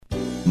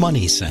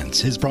Money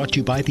Sense is brought to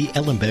you by the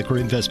Ellenbecker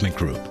Investment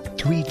Group,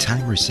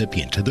 3-time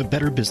recipient of the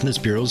Better Business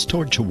Bureau's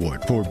Torch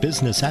Award for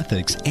Business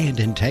Ethics and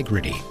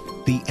Integrity.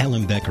 The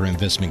Ellenbecker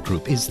Investment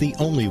Group is the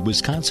only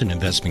Wisconsin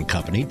investment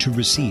company to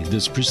receive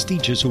this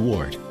prestigious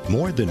award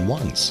more than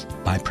once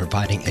by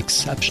providing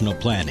exceptional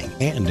planning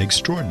and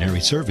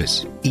extraordinary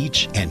service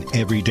each and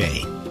every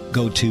day.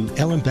 Go to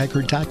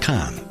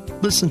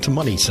ellenbecker.com. Listen to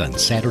Money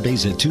Sense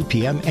Saturdays at 2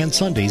 p.m. and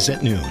Sundays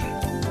at noon.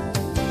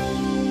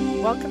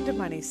 Welcome to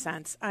Money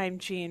Sense. I'm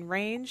Jean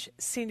Range,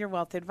 Senior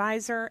Wealth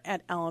Advisor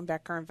at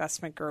Ellenbecker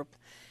Investment Group.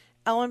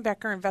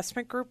 Ellenbecker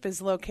Investment Group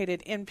is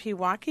located in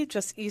Pewaukee,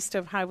 just east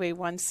of Highway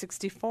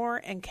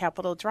 164 and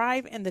Capitol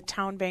Drive in the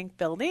Town Bank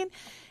Building.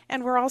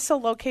 And we're also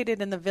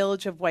located in the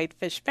village of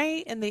Whitefish Bay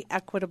in the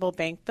Equitable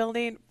Bank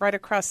Building, right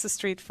across the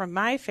street from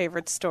my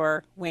favorite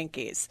store,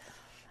 Winkies.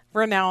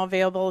 We're now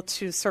available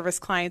to service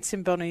clients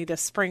in Bonita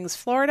Springs,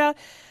 Florida.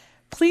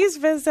 Please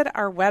visit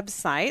our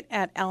website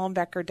at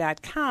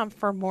ellenbecker.com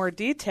for more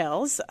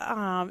details.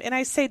 And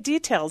I say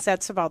details,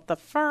 that's about the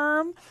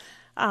firm,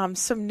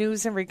 some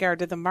news in regard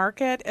to the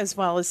market, as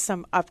well as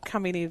some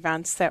upcoming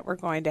events that we're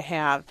going to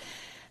have.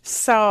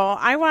 So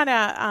I want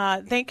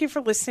to thank you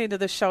for listening to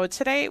the show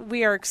today.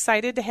 We are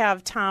excited to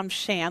have Tom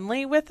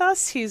Shanley with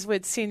us. He's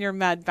with Senior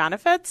Med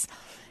Benefits.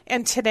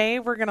 And today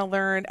we're going to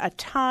learn a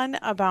ton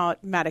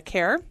about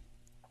Medicare.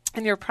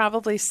 And you're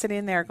probably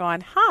sitting there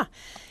going,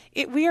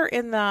 we are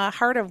in the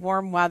heart of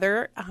warm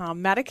weather.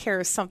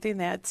 Medicare is something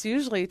that's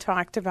usually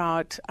talked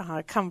about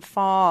come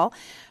fall.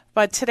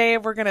 But today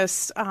we're going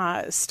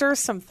to stir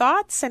some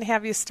thoughts and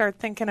have you start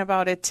thinking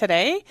about it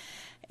today.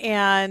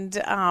 And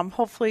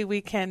hopefully we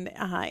can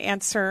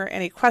answer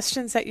any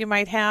questions that you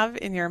might have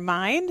in your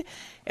mind,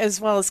 as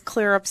well as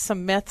clear up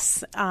some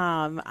myths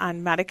on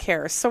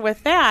Medicare. So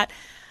with that,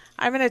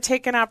 I'm going to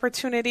take an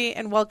opportunity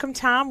and welcome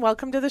Tom.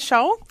 Welcome to the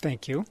show.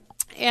 Thank you.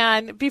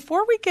 And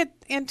before we get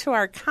into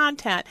our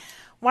content,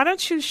 why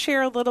don't you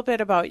share a little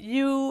bit about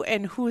you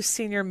and who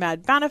Senior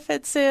Med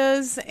Benefits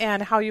is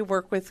and how you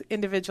work with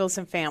individuals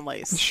and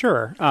families?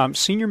 Sure.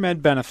 Senior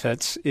Med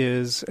Benefits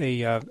is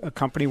a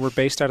company. We're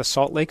based out of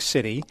Salt Lake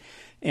City,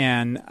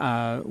 and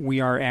we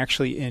are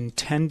actually in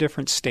 10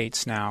 different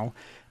states now.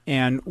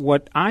 And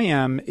what I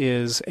am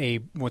is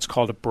what's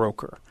called a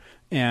broker.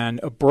 And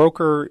a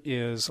broker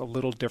is a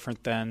little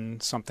different than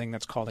something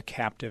that's called a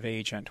captive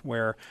agent,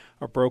 where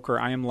a broker,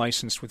 I am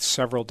licensed with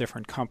several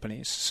different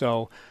companies.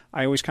 So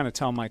I always kind of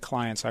tell my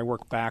clients I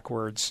work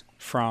backwards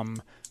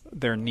from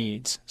their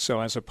needs.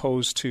 So as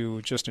opposed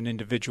to just an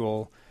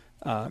individual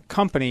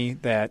company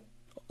that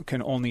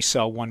can only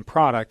sell one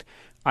product,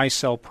 I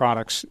sell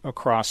products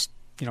across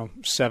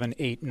 7,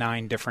 8,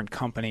 9 different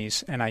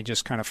companies, and I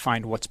just kind of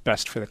find what's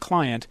best for the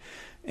client.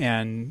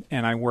 And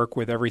I work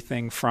with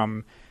everything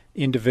from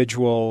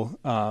individual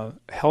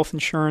health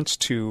insurance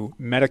to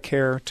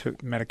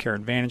Medicare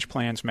Advantage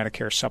plans,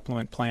 Medicare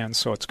supplement plans.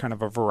 So it's kind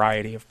of a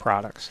variety of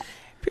products.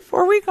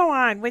 Before we go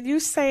on, when you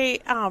say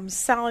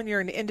selling, you're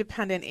an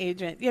independent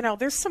agent,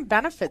 there's some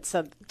benefits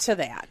to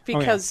that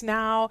because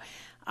now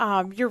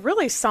you're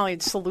really selling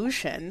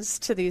solutions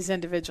to these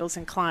individuals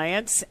and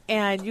clients,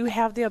 and you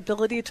have the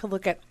ability to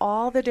look at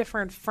all the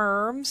different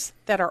firms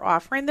that are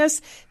offering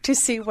this to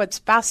see what's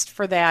best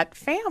for that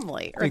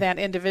family or that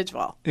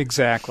individual.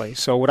 Exactly.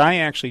 So what I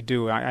actually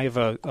do, I have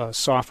a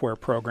software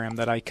program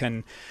that I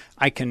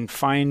can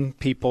find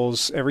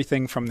people's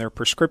everything from their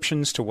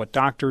prescriptions to what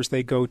doctors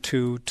they go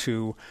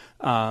to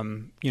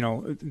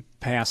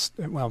past.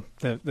 Well,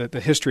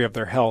 the history of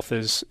their health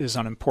is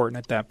unimportant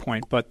at that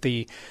point. But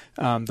the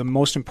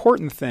most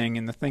important thing,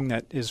 and the thing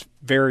that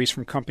varies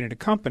from company to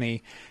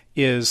company,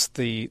 is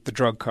the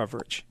drug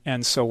coverage.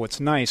 And so what's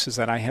nice is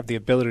that I have the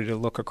ability to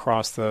look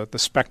across the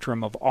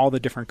spectrum of all the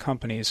different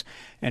companies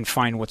and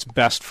find what's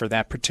best for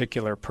that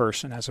particular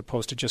person, as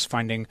opposed to just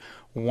finding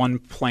one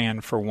plan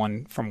from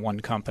one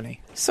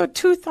company. So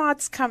 2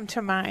 thoughts come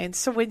to mind.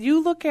 So when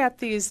you look at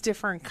these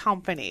different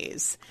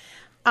companies,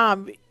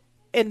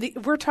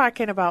 we're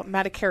talking about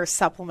Medicare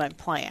supplement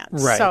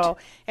plans. Right. So,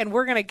 and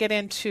we're going to get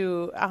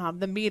into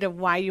the meat of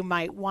why you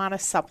might want a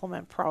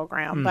supplement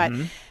program.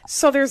 Mm-hmm. But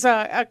so there's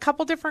a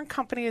couple different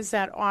companies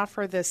that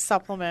offer this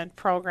supplement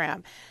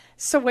program.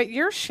 So what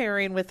you're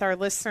sharing with our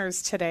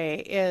listeners today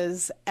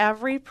is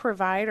every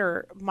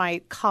provider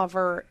might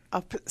cover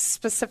a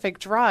specific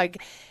drug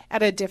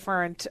at a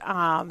different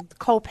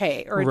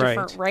copay or a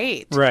different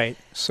rate. Right.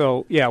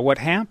 So, what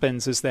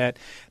happens is that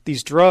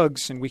these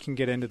drugs, and we can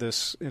get into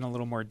this in a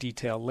little more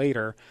detail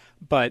later,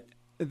 but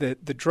the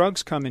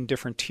drugs come in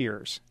different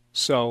tiers.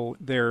 So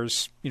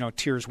there's,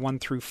 tiers 1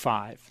 through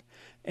 5.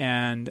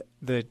 And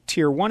the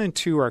tier 1 and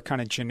 2 are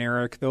kind of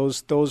generic.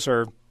 Those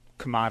are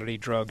commodity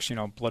drugs,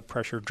 blood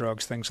pressure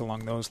drugs, things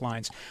along those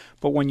lines.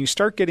 But when you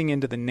start getting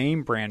into the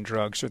name brand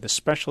drugs or the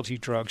specialty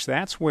drugs,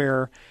 that's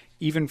where,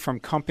 even from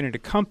company to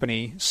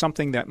company,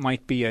 something that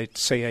might be a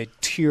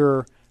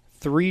tier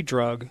 3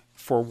 drug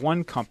for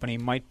one company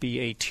might be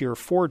a tier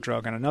 4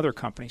 drug on another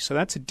company. So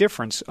that's a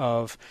difference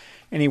of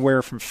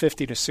anywhere from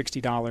 $50 to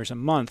 $60 a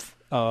month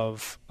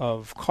of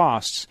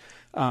costs.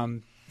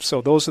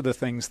 So those are the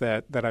things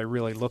that I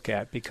really look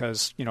at,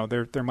 because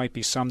there might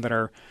be some that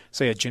are,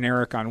 say, a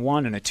generic on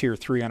one and a tier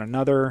 3 on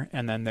another,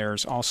 and then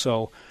there's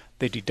also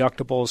the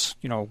deductibles,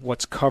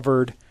 what's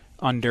covered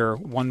under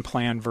one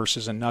plan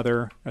versus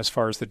another as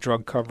far as the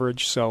drug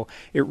coverage. So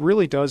it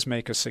really does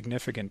make a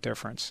significant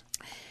difference.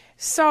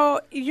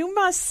 So you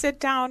must sit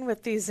down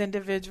with these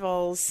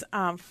individuals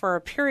for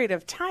a period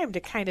of time to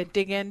kind of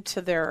dig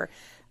into their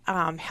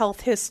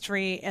health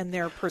history and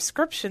their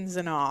prescriptions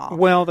and all.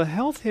 Well, the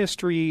health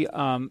history,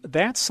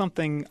 that's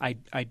something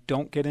I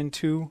don't get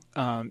into,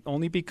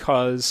 only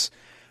because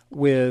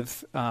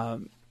with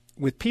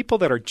people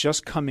that are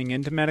just coming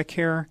into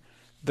Medicare,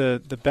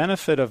 the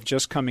benefit of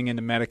just coming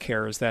into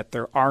Medicare is that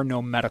there are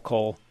no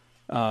medical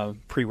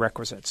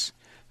prerequisites.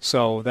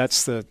 So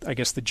that's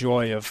the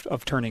joy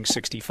of turning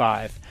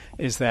 65,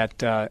 is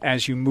that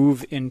as you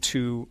move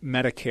into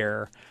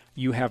Medicare,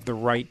 you have the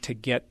right to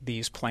get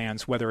these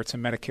plans, whether it's a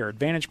Medicare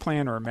Advantage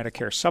plan or a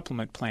Medicare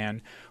Supplement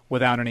plan,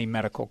 without any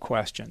medical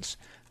questions.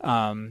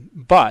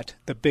 But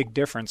the big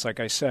difference, like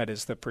I said,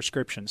 is the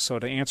prescription. So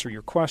to answer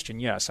your question,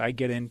 yes,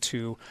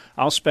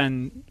 I'll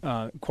spend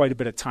quite a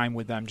bit of time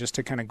with them just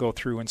to kind of go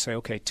through and say,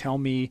 okay, tell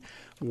me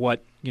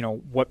what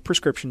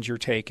prescriptions you're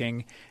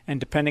taking,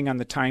 and depending on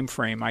the time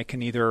frame, I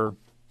can either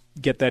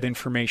get that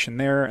information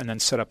there and then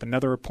set up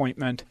another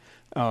appointment,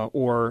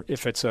 or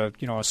if it's a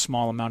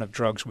small amount of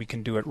drugs, we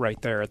can do it right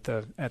there at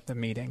the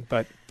meeting.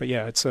 But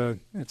yeah, it's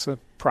a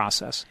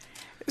process.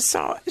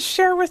 So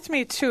share with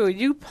me, too,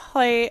 you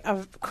play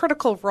a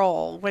critical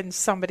role when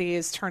somebody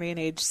is turning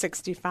age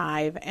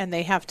 65 and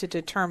they have to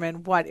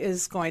determine what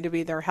is going to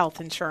be their health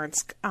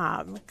insurance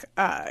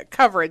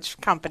coverage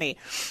company.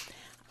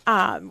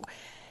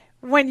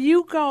 When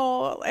you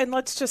go, and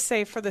let's just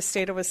say for the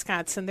state of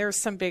Wisconsin, there's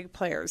some big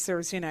players.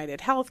 There's United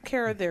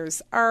Healthcare,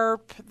 there's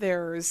ARP,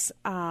 there's,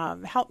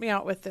 help me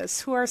out with this,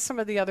 who are some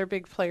of the other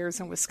big players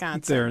in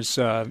Wisconsin? There's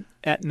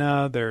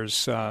Aetna,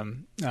 there's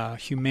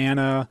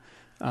Humana,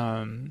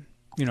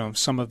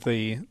 some of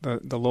the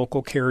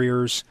local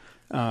carriers.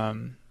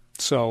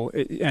 So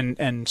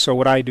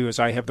what I do is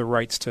I have the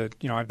rights to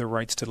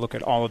look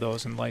at all of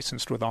those and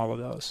licensed with all of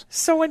those.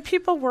 So when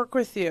people work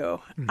with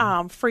you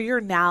for your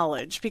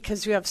knowledge,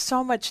 because you have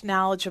so much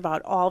knowledge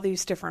about all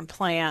these different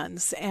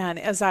plans, and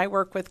as I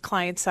work with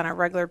clients on a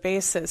regular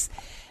basis,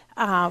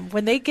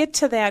 when they get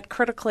to that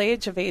critical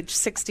age of age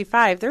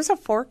 65, there's a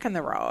fork in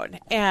the road,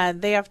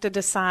 and they have to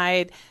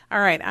decide, all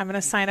right, I'm going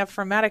to sign up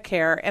for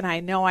Medicare, and I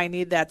know I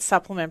need that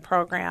supplement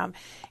program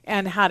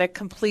and how to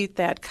complete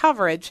that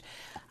coverage.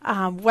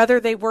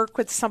 Whether they work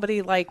with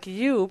somebody like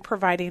you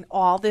providing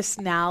all this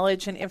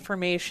knowledge and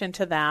information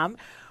to them,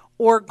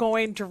 or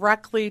going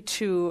directly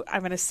to,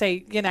 I'm going to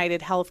say,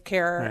 United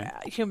Healthcare,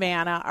 right,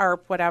 Humana,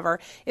 ARP, whatever.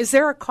 Is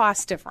there a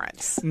cost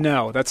difference?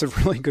 No, that's a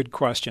really good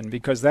question,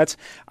 because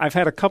I've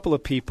had a couple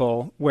of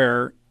people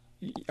where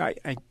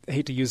I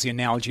hate to use the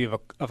analogy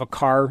of a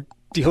car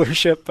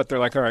dealership, but they're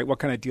like, all right, what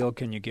kind of deal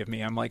can you give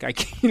me? I'm like,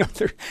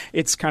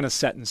 it's kind of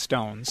set in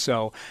stone.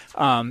 So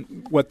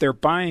what they're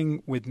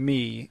buying with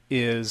me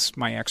is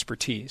my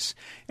expertise.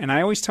 And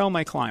I always tell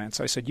my clients,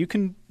 I said, you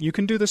can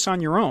do this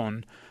on your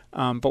own.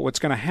 But what's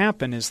going to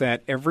happen is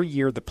that every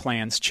year the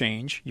plans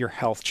change, your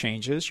health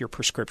changes, your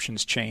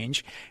prescriptions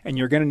change, and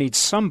you're going to need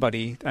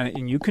somebody.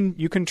 And you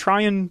can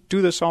try and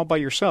do this all by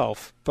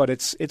yourself, but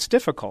it's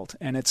difficult,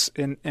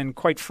 and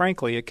quite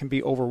frankly, it can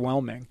be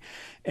overwhelming.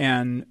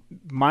 And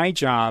my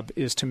job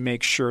is to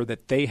make sure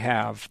that they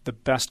have the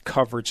best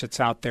coverage that's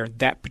out there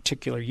that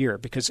particular year,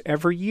 because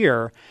every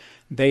year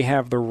they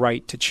have the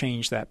right to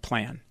change that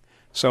plan.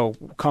 So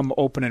come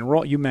open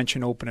enroll, you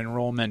mentioned open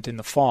enrollment in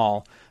the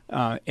fall.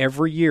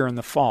 Every year in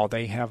the fall,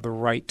 they have the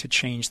right to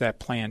change that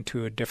plan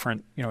to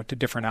different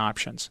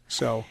options.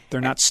 So they're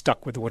not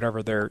stuck with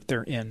whatever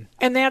they're in.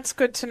 And that's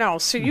good to know.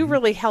 So you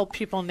really help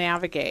people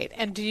navigate.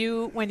 And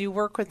when you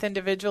work with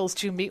individuals,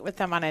 do you meet with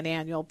them on an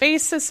annual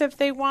basis if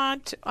they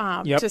want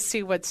to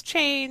see what's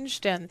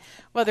changed, and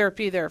whether it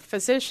be their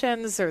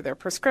physicians or their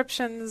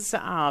prescriptions,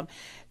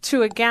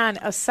 to again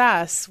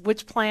assess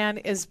which plan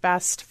is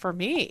best for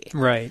me?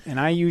 Right. And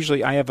I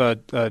have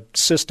a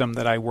system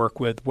that I work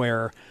with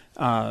where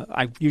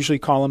I usually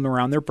call them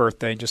around their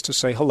birthday just to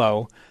say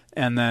hello,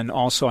 and then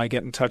also I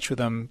get in touch with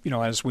them,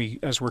 as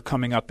we're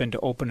coming up into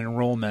open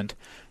enrollment,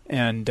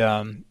 and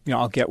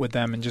I'll get with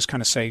them and just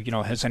kind of say,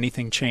 has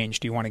anything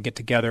changed? Do you want to get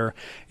together?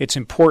 It's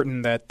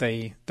important that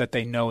they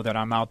know that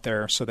I'm out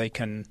there, so they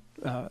can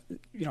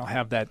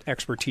have that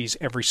expertise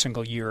every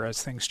single year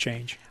as things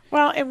change.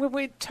 Well, and when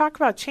we talk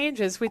about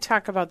changes, we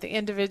talk about the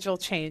individual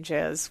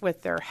changes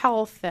with their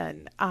health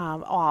and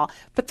all.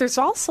 But there's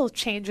also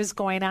changes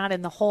going on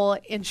in the whole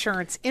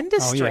insurance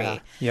industry. Oh,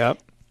 yeah.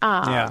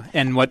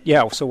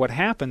 Yep. So what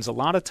happens a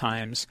lot of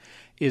times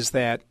is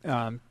that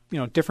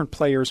different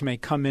players may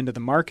come into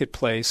the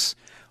marketplace,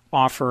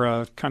 offer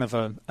a kind of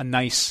a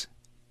nice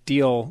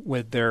deal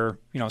with their,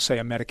 say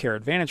a Medicare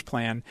Advantage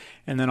plan,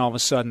 and then all of a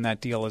sudden that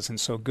deal isn't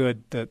so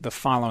good the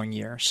following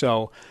year.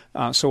 So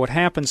what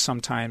happens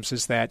sometimes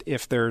is that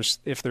if there's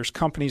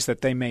companies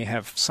that they may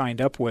have signed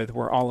up with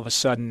where all of a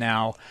sudden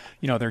now,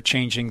 they're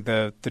changing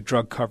the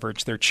drug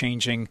coverage, they're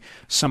changing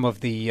some of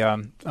the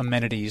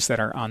amenities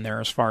that are on there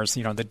as far as,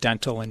 the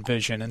dental and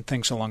vision and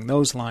things along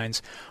those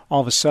lines,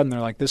 all of a sudden they're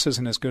like, this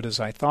isn't as good as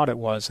I thought it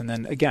was. And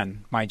then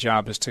again, my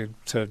job is to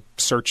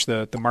search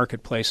the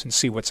marketplace and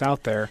see what's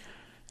out there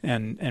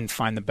and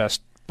find the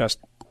best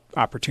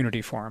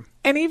opportunity for them.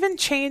 And even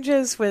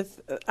changes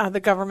with the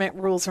government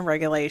rules and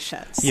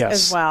regulations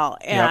as well,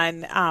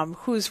 and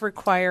who's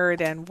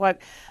required and what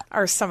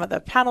are some of the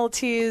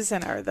penalties,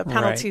 and are the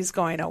penalties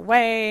going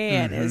away,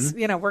 and is,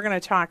 we're going to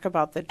talk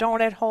about the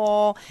donut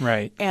hole,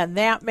 and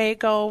that may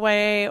go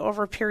away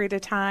over a period of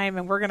time,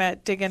 and we're going to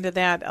dig into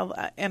that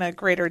in a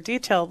greater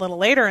detail a little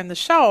later in the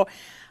show.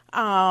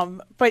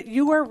 But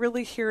you are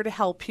really here to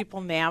help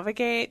people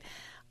navigate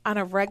on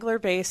a regular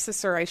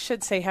basis, or I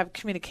should say have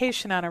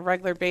communication on a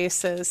regular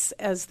basis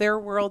as their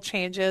world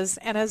changes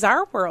and as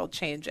our world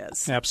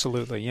changes.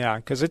 Absolutely, yeah,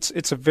 because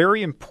it's a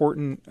very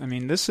important,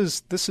 this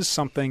is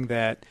something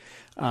that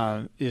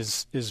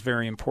is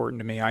very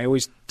important to me. I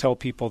always tell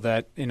people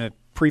that in a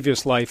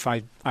previous life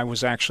I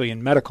was actually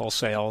in medical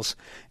sales,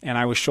 and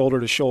I was shoulder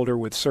to shoulder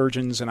with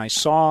surgeons, and I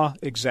saw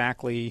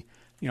exactly,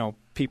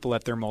 people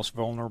at their most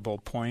vulnerable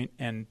point,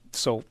 and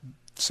so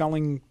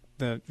selling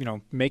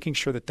making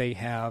sure that they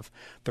have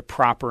the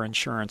proper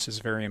insurance is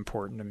very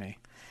important to me.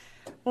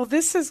 Well,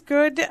 this is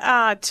good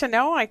to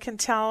know. I can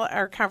tell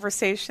our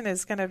conversation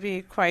is going to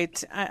be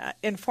quite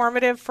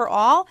informative for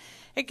all.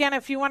 Again,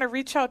 if you want to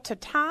reach out to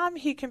Tom,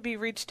 he can be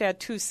reached at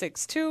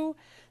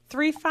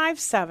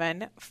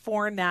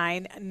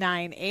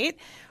 262-357-4998.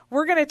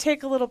 We're going to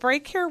take a little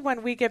break here.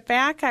 When we get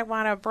back, I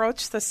want to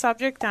broach the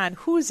subject on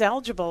who's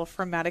eligible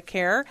for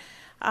Medicare.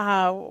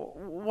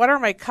 What are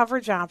my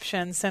coverage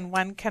options, and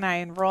when can I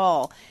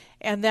enroll?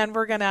 And then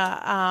we're going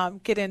to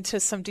get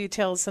into some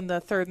details in the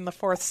third and the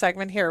fourth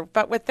segment here.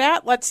 But with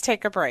that, let's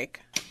take a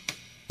break.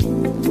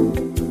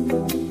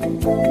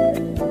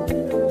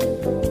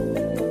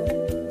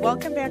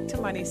 Welcome back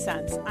to Money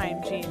Sense.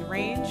 I'm Jean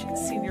Range,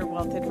 Senior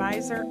Wealth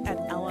Advisor at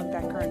Ellen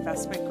Becker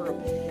Investment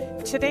Group.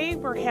 Today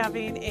we're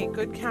having a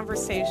good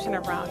conversation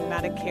around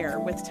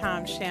Medicare with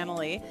Tom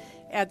Shanley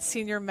at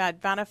Senior Med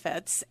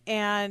Benefits.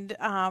 And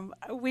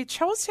we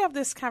chose to have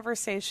this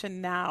conversation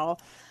now.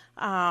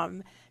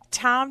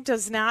 Tom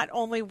does not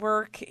only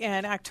work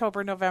in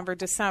October, November,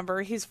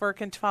 December. He's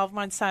working 12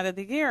 months out of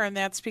the year, and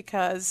that's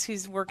because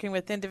he's working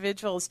with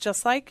individuals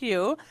just like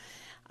you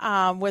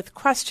with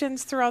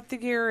questions throughout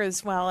the year,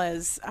 as well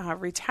as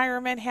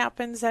retirement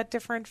happens at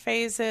different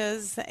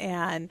phases.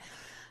 And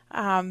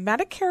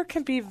Medicare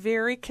can be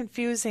very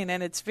confusing,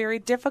 and it's very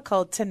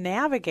difficult to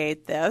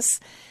navigate this.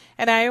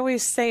 And I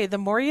always say the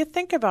more you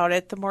think about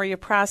it, the more you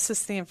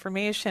process the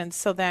information.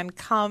 So then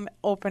come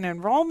open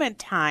enrollment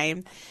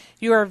time,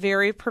 you are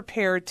very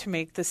prepared to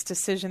make this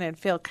decision and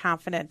feel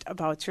confident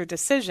about your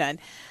decision.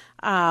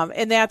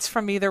 And that's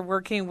from either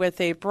working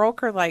with a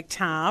broker like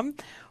Tom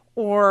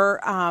or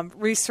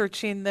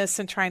researching this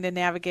and trying to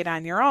navigate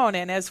on your own.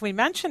 And as we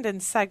mentioned in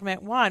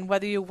segment one,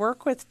 whether you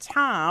work with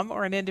Tom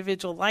or an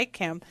individual like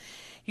him,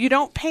 you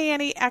don't pay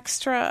any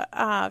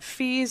extra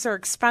fees or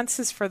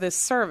expenses for this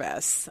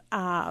service.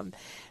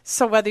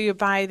 So whether you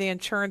buy the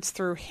insurance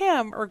through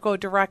him or go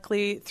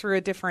directly through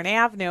a different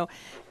avenue,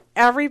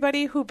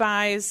 everybody who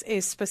buys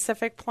a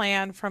specific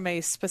plan from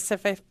a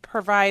specific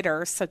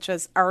provider, such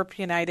as ARP,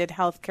 United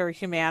Healthcare,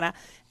 Humana,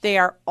 they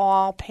are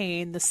all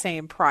paying the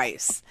same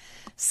price.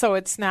 So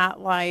it's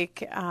not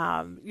like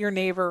your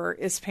neighbor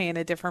is paying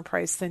a different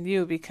price than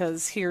you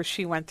because he or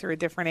she went through a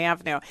different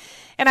avenue.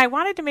 And I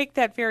wanted to make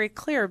that very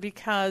clear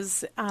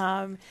because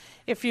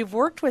if you've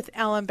worked with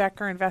Ellen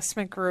Becker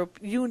Investment Group,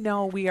 you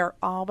know we are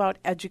all about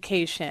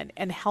education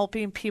and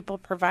helping people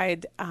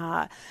provide,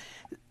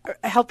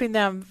 helping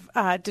them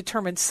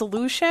determine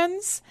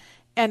solutions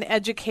and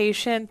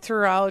education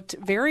throughout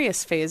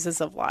various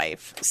phases of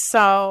life.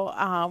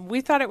 So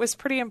we thought it was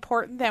pretty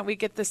important that we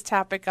get this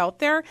topic out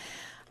there.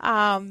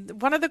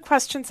 One of the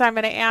questions I'm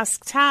going to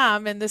ask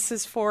Tom, and this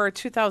is for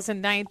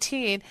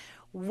 2019,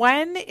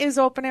 when is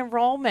open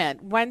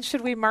enrollment? When should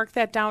we mark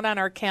that down on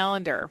our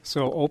calendar?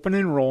 So open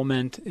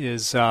enrollment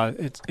is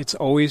it's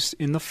always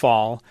in the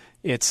fall.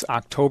 It's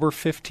October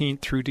 15th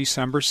through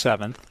December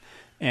 7th.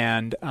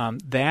 And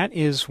that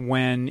is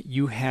when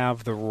you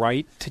have the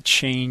right to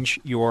change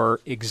your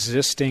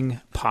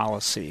existing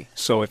policy.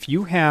 So if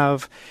you're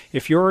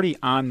already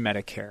on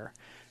Medicare,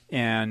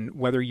 and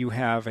whether you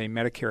have a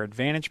Medicare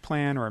Advantage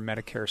plan or a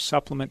Medicare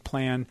Supplement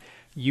plan,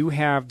 you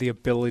have the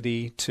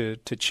ability to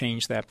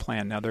change that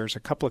plan. Now, there's a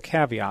couple of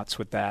caveats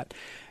with that,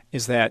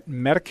 is that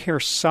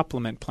Medicare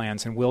Supplement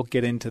plans, and we'll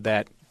get into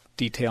that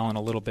detail in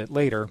a little bit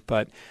later,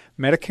 but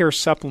Medicare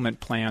Supplement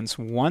plans,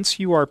 once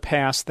you are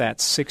past that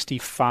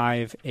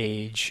 65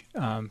 age,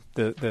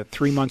 the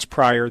 3 months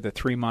prior, the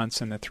 3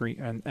 months, and the 3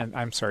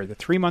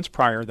 months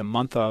prior, the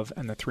month of,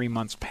 and the 3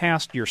 months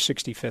past your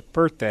 65th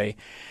birthday,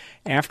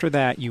 After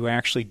that, you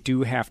actually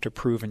do have to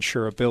prove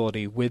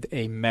insurability with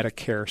a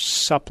Medicare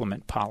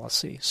supplement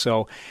policy.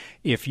 So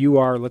if you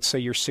are, let's say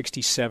you're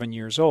 67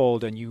 years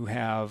old and you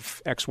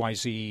have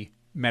XYZ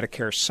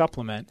Medicare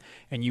supplement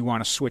and you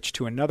want to switch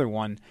to another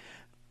one,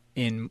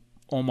 in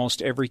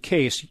almost every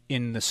case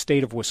in the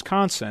state of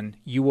Wisconsin,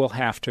 you will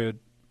have to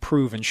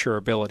prove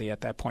insurability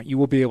at that point. You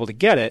will be able to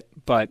get it,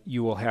 but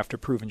you will have to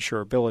prove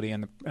insurability,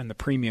 and the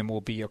premium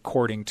will be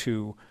according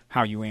to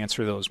how you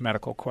answer those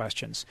medical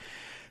questions.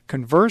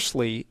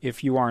 Conversely,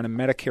 if you are in a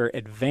Medicare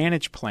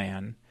Advantage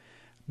plan,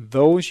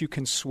 those you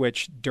can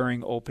switch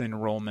during open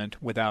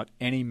enrollment without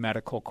any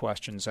medical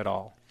questions at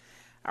all.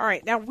 All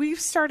right. Now, we've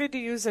started to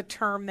use a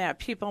term that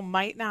people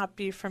might not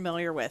be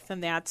familiar with,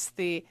 and that's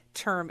the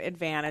term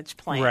Advantage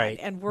plan. Right.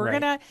 And we're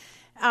going to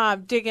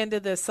dig into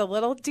this a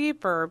little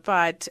deeper,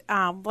 but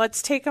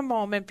let's take a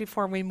moment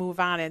before we move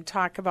on and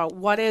talk about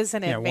what is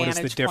an Advantage plan. What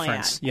is the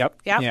difference? Plan.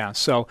 Yep. Yeah.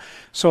 So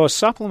a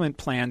supplement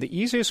plan, the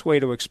easiest way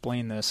to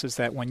explain this is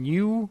that when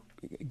you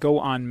go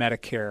on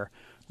Medicare,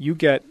 you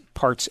get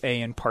Parts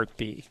A and Part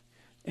B.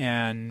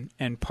 And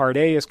Part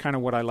A is kind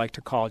of what I like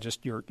to call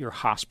just your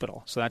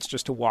hospital. So that's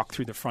just to walk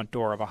through the front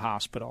door of a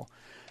hospital.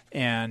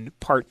 And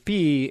Part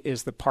B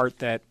is the part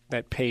that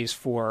pays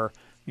for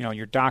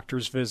your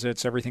doctor's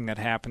visits, everything that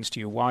happens to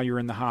you while you're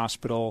in the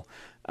hospital.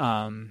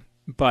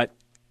 But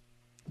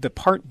the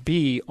Part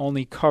B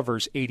only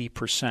covers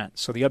 80%.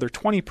 So the other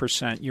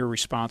 20% you're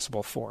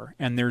responsible for.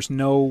 And there's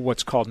no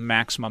what's called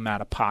maximum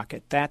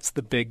out-of-pocket. That's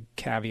the big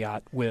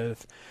caveat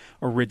with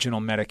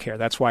original Medicare.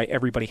 That's why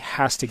everybody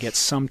has to get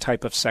some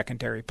type of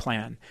secondary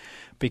plan,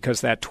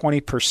 because that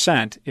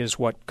 20% is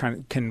what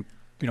can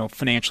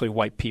financially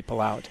wipe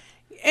people out.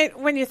 And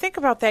when you think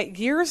about that,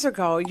 years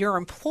ago, your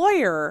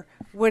employer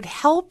would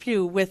help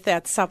you with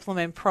that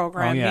supplement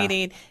program,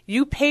 meaning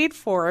you paid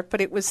for it,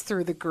 but it was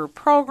through the group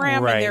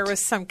program, and there was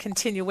some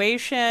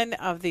continuation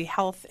of the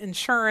health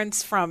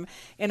insurance from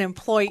an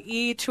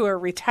employee to a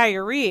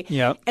retiree.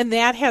 Yep. And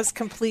that has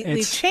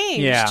completely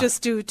changed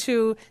just due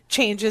to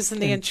changes in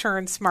the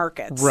insurance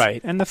markets.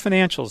 Right, and the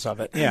financials of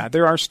it. Yeah,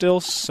 there are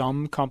still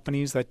some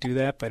companies that do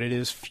that, but it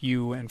is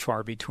few and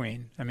far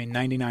between. I mean,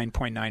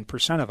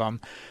 99.9% of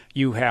them,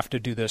 you have to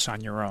do this on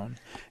your own.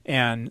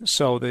 And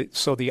so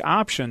the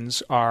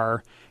options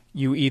are,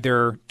 you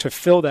either, to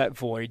fill that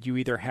void, you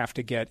either have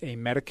to get a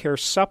Medicare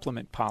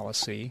supplement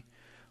policy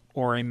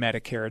or a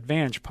Medicare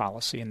Advantage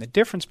policy. And the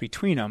difference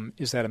between them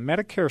is that a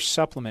Medicare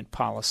supplement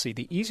policy,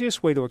 the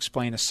easiest way to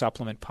explain a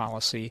supplement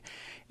policy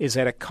is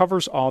that it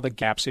covers all the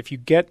gaps. If you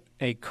get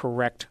a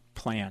correct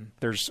plan,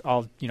 there's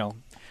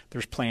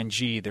Plan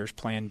G, there's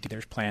Plan D,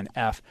 there's Plan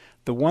F.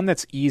 The one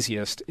that's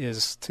easiest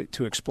is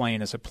to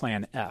explain is a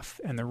Plan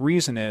F. And the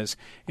reason is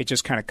it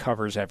just kind of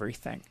covers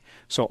everything.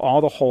 So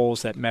all the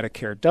holes that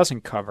Medicare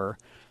doesn't cover,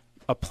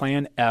 a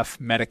Plan F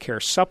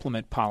Medicare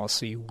supplement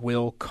policy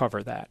will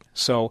cover that.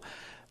 So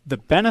the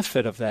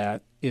benefit of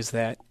that is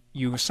that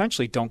you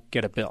essentially don't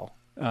get a bill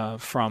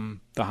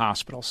from the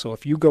hospital. So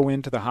if you go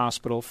into the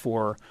hospital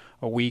for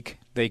a week,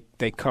 they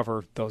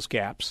cover those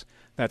gaps.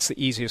 That's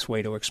the easiest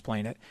way to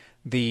explain it.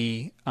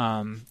 The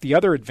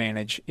other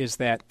advantage is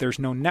that there's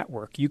no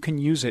network. You can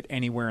use it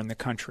anywhere in the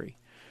country.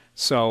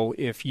 So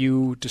if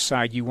you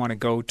decide you want to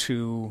go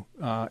to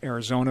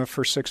Arizona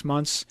for 6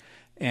 months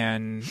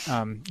and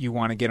you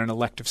want to get an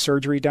elective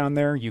surgery down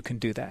there, you can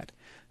do that.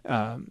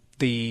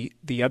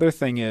 The other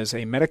thing is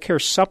a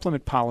Medicare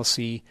supplement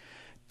policy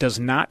does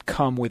not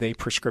come with a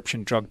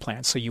prescription drug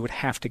plan, so you would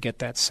have to get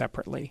that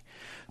separately.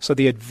 So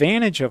the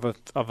advantage of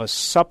a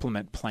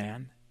supplement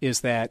plan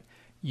is that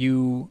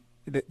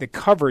the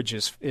coverage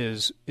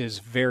is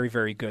very,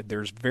 very good.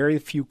 There's very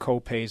few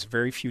copays,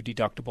 very few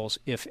deductibles,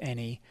 if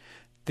any.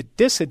 The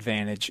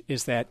disadvantage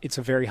is that it's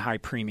a very high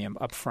premium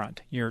up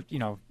front. You're,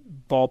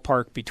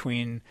 ballpark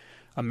between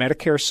a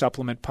Medicare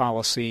supplement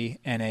policy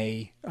and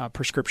a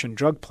prescription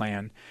drug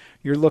plan,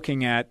 you're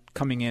looking at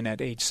coming in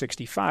at age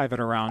 65 at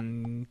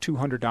around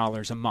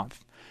 $200 a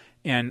month.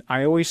 And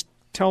I always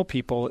tell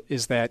people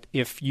is that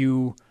if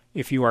you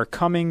are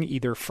coming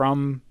either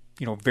from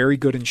very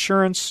good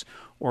insurance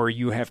or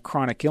you have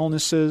chronic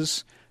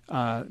illnesses,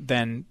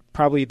 then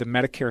probably the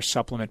Medicare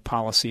supplement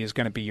policy is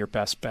going to be your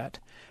best bet.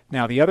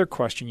 Now, the other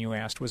question you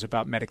asked was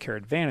about Medicare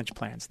Advantage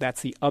plans.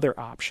 That's the other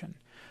option.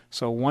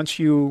 So once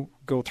you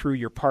go through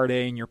your Part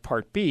A and your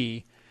Part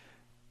B,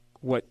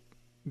 what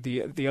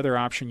the other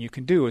option you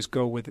can do is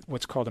go with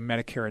what's called a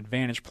Medicare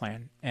Advantage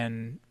plan.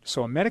 And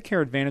so a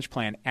Medicare Advantage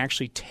plan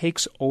actually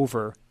takes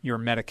over your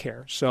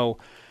Medicare. So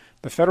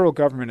the federal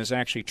government is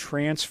actually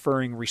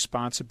transferring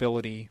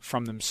responsibility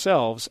from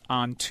themselves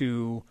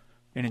onto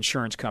an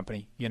insurance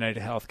company,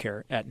 United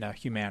Healthcare, Aetna,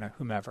 Humana,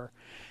 whomever.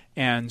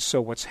 And so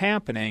what's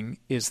happening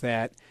is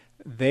that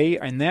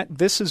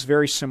this is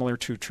very similar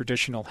to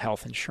traditional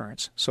health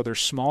insurance. So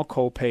there's small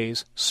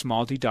copays,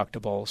 small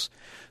deductibles.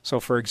 So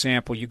for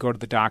example, you go to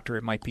the doctor,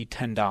 it might be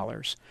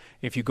 $10.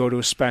 If you go to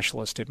a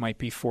specialist, it might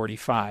be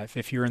 $45.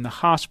 If you're in the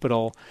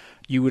hospital,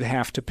 you would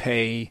have to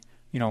pay,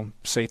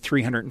 say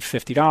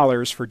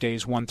 $350 for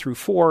days 1 through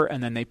 4,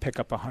 and then they pick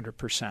up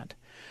 100%.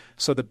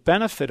 So the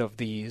benefit of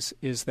these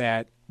is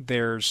that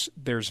there's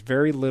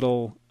very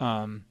little,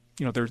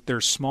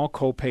 there's small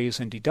copays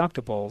and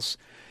deductibles,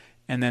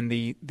 and then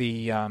the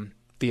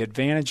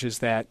advantage is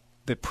that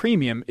the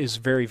premium is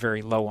very,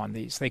 very low on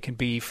these. They can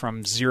be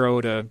from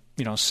 $0 to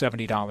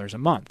 $70 a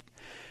month.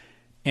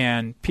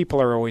 And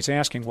people are always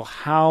asking, well,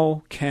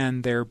 how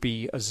can there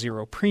be a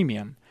zero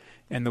premium?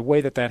 And the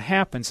way that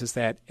happens is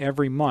that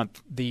every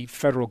month the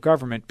federal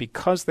government,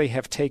 because they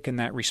have taken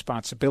that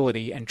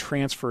responsibility and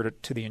transferred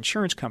it to the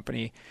insurance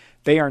company,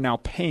 they are now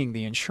paying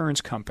the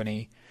insurance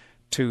company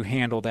to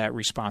handle that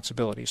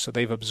responsibility. So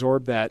they've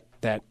absorbed that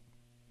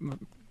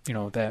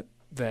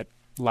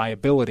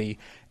liability,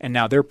 and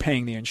now they're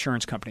paying the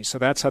insurance company. So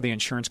that's how the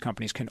insurance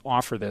companies can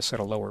offer this at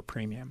a lower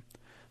premium.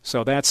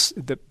 So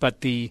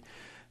the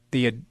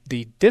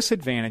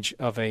disadvantage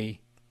of a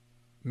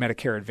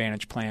Medicare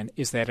Advantage plan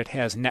is that it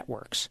has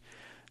networks.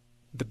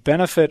 The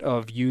benefit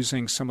of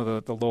using some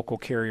of the local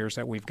carriers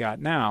that we've got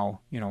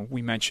now,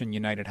 we mentioned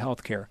United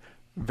Healthcare,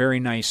 very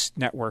nice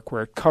network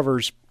where it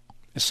covers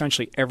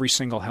essentially every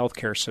single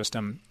healthcare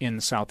system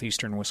in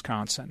southeastern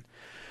Wisconsin.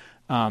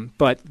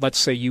 But let's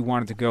say you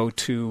wanted to go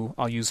to,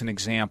 I'll use an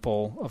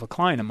example of a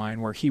client of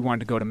mine where he wanted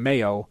to go to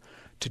Mayo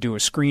to do a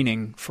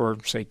screening for,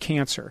 say,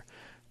 cancer.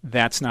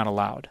 That's not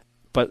allowed.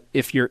 But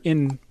if you're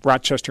in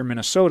Rochester,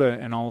 Minnesota,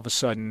 and all of a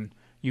sudden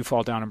you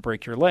fall down and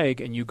break your leg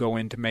and you go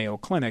into Mayo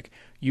Clinic,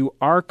 you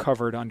are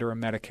covered under a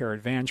Medicare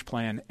Advantage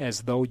plan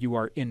as though you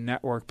are in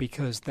network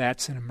because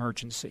that's an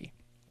emergency.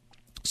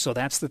 So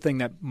that's the thing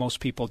that most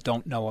people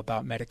don't know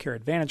about Medicare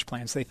Advantage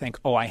plans. They think,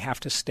 I have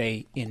to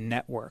stay in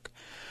network.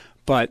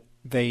 But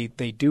they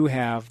do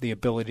have the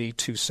ability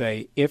to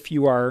say, if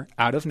you are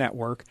out of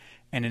network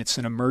and it's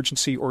an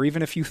emergency, or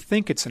even if you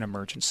think it's an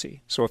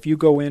emergency. So if you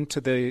go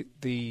into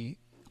the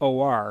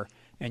OR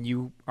and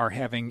you are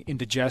having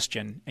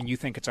indigestion and you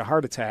think it's a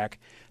heart attack,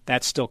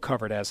 that's still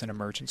covered as an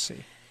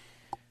emergency.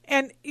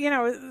 And,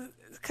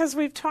 because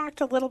we've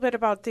talked a little bit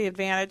about the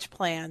Advantage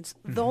plans,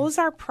 those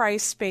are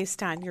priced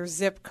based on your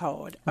zip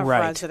code of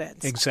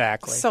residence.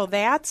 Exactly. So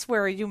that's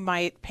where you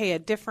might pay a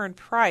different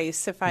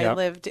price if I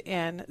lived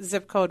in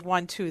zip code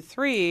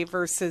 123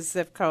 versus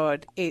zip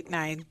code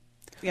 89,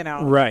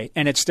 Right.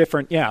 And it's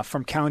different,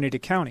 from county to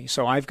county.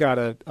 So I've got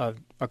a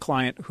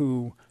client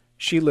who,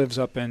 she lives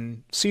up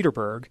in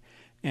Cedarburg,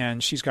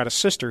 and she's got a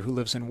sister who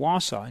lives in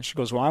Wausau. And she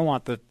goes, well, I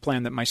want the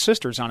plan that my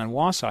sister's on in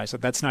Wausau. I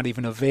said, that's not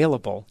even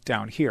available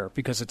down here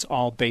because it's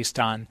all based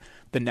on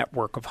the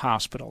network of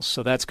hospitals.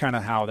 So that's kind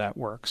of how that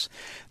works.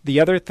 The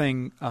other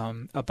thing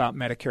about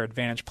Medicare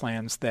Advantage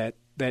plans that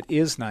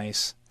is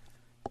nice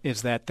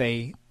is that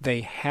they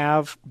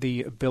have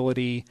the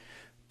ability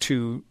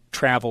to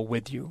travel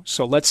with you.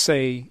 So let's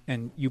say,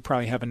 and you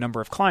probably have a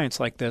number of clients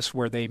like this,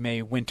 where they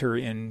may winter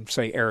in,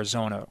 say,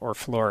 Arizona or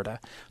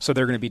Florida. So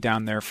they're going to be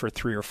down there for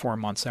 3 or 4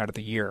 months out of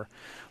the year.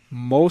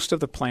 Most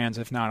of the plans,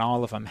 if not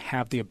all of them,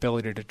 have the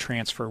ability to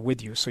transfer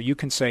with you. So you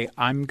can say,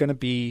 I'm going to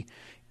be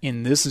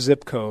in this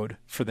zip code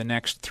for the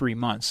next 3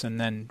 months, and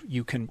then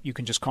you can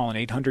just call an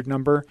 800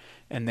 number,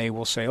 and they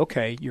will say,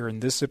 okay, you're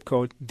in this zip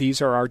code.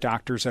 These are our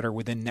doctors that are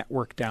within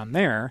network down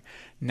there.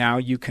 Now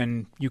you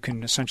can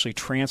essentially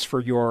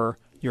transfer your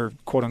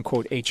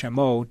quote-unquote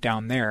HMO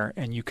down there,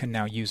 and you can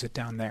now use it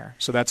down there.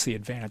 So that's the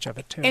advantage of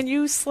it, too. And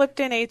you slipped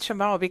in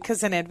HMO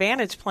because an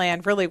Advantage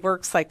plan really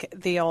works like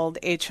the old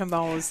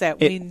HMOs that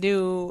we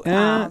knew.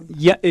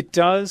 Yeah, it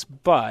does,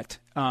 but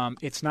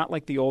it's not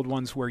like the old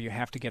ones where you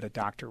have to get a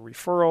doctor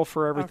referral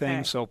for everything.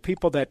 Okay. So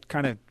people that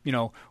kind of,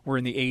 were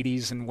in the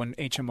 80s and when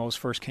HMOs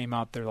first came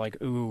out, they're like,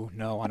 ooh,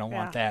 no, I don't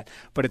want that.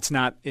 But it's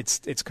not,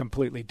 it's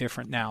completely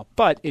different now.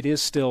 But it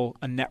is still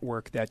a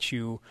network that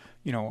you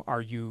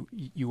are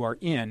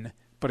in.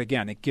 But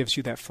again, it gives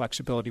you that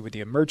flexibility with the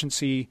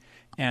emergency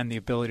and the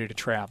ability to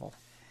travel.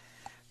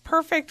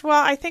 Perfect.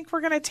 Well, I think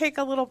we're going to take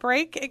a little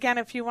break. Again,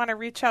 if you want to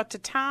reach out to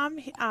Tom,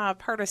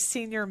 part of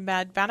Senior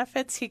Med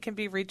Benefits, he can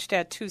be reached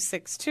at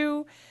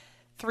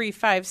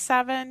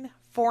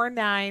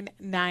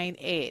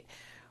 262-357-4998.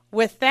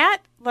 With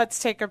that, let's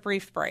take a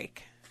brief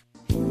break.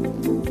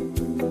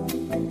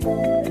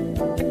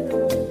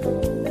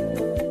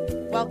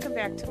 Welcome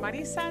back to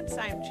Money Sense.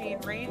 I'm Jean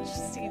Range,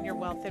 Senior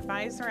Wealth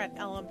Advisor at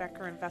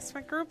Ellenbecker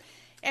Investment Group,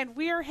 and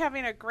we are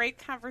having a great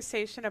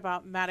conversation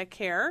about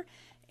Medicare.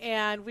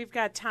 And we've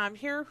got Tom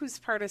here, who's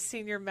part of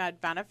Senior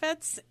Med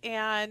Benefits.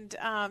 And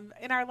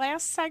in our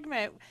last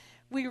segment,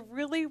 we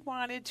really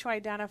wanted to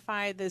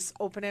identify this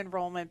open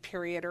enrollment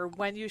period, or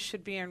when you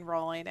should be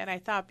enrolling. And I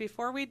thought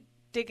before we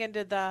dig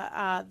into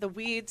the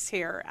weeds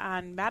here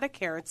on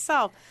Medicare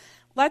itself,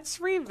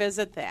 let's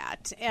revisit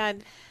that.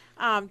 And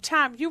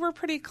Tom, you were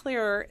pretty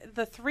clear,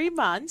 the 3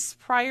 months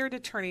prior to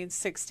turning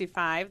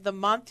 65, the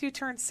month you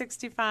turn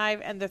 65,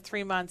 and the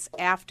 3 months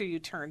after you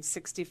turn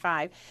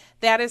 65,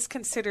 that is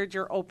considered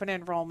your open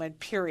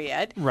enrollment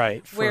period.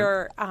 Right.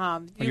 Where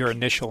your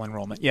initial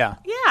enrollment, yeah.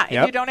 Yeah,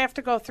 and you don't have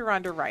to go through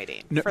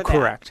underwriting for that.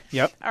 Correct,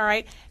 yep. All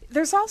right.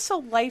 There's also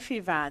life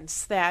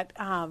events that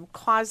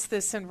cause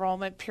this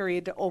enrollment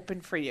period to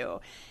open for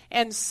you.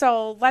 And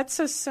so let's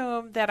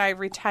assume that I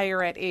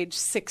retire at age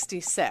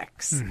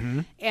 66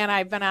 and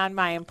I've been on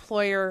my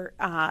employer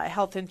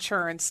health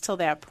insurance till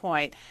that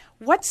point.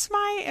 What's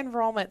my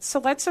enrollment? So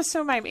let's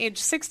assume I'm age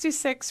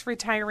 66,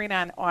 retiring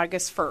on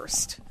August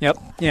 1st. Yep.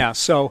 Yeah.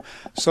 So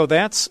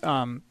that's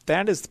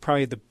that is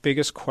probably the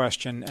biggest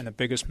question and the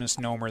biggest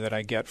misnomer that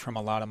I get from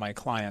a lot of my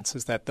clients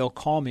is that they'll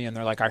call me and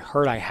they're like, I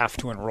heard I have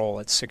to enroll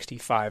at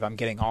 65. I'm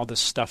getting all this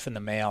stuff in the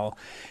mail.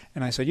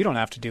 And I said, you don't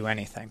have to do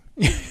anything.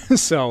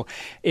 So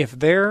if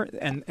they're,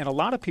 and a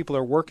lot of people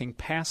are working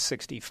past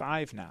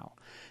 65 now.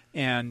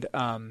 And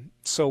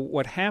so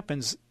what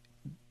happens,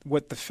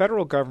 what the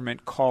federal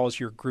government calls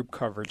your group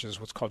coverage is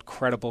what's called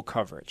credible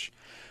coverage.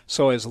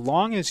 So as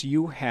long as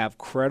you have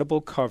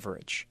credible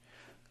coverage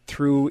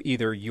through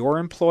either your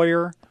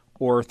employer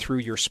or through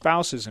your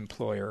spouse's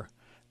employer,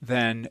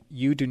 then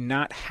you do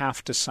not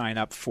have to sign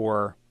up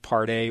for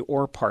Part A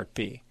or Part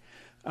B.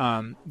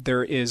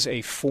 There is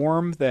a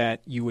form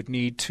that you would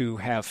need to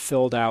have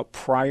filled out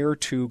prior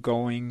to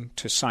going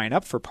to sign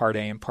up for Part A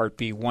and Part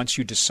B once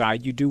you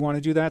decide you do want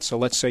to do that. So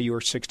let's say you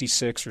were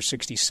 66 or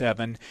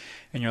 67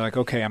 and you're like,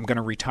 okay, I'm going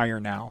to retire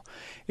now.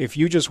 If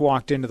you just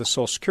walked into the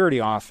Social Security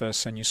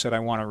office and you said, I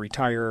want to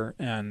retire,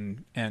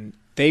 and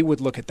they would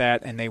look at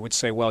that and they would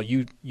say, well,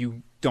 you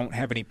don't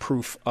have any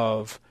proof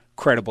of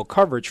credible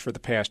coverage for the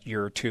past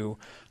year or two,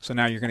 so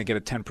now you're going to get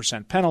a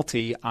 10%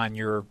 penalty on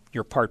your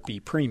Part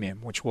B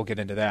premium, which we'll get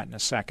into that in a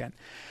second.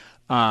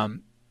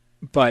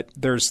 But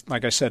there's,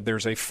 like I said,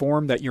 there's a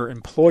form that your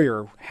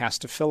employer has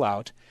to fill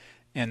out,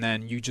 and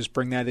then you just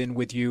bring that in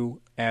with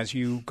you as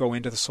you go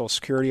into the Social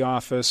Security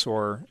office,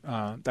 or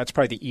that's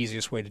probably the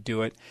easiest way to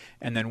do it.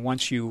 And then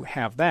once you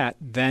have that,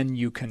 then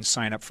you can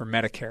sign up for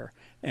Medicare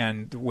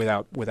and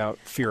without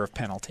fear of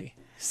penalty.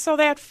 So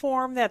that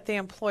form that the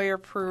employer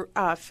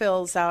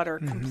fills out or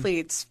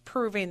completes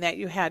proving that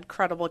you had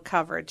credible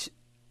coverage,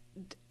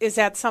 is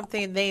that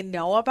something they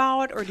know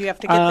about, or do you have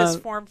to get this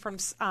form from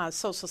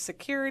Social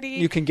Security?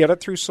 You can get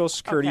it through Social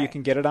Security. Okay. You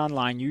can get it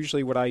online.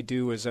 Usually what I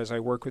do is, as I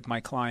work with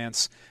my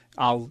clients,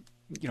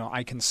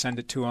 I can send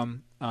it to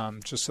them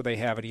just so they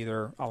have it.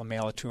 Either I'll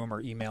mail it to them or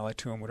email it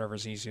to them,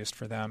 whatever's easiest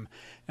for them.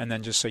 And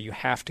then just so you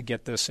have to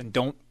get this, and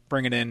don't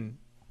bring it in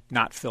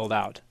not filled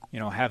out.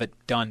 Have it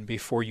done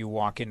before you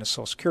walk into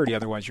Social Security.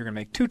 Otherwise, you're going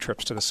to make 2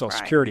 trips to the Social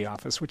Security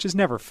office, which is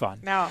never fun.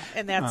 No,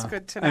 and that's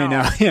good to know. I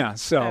know, yeah.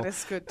 So that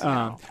is good to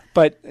know.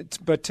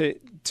 But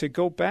to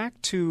go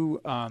back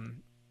to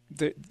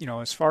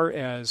as far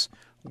as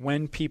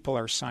when people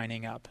are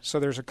signing up, so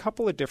there's a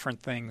couple of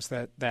different things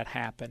that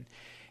happen.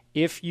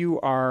 If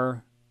you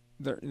are,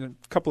 there are a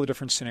couple of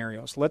different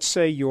scenarios. Let's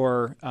say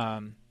you're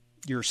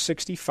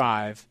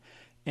 65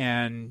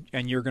 and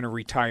you're going to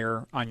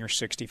retire on your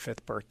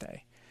 65th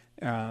birthday.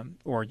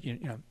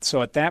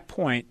 So at that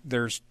point,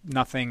 there's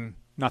nothing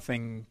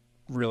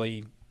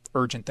really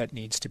urgent that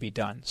needs to be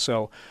done.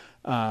 So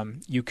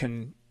you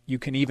can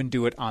even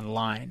do it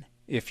online.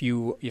 If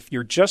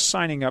you're just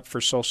signing up for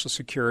Social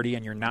Security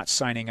and you're not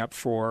signing up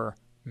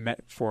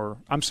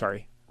I'm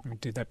sorry, let me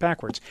do that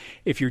backwards.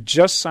 If you're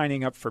just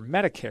signing up for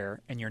Medicare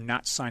and you're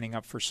not signing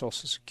up for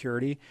Social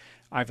Security,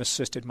 I've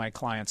assisted my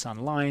clients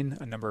online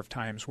a number of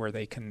times where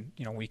they can,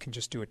 we can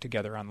just do it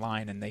together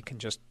online, and they can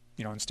just,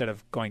 instead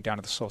of going down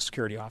to the Social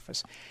Security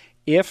office.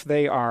 If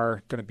they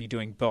are going to be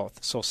doing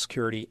both Social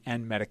Security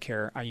and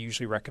Medicare, I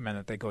usually recommend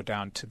that they go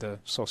down to the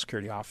Social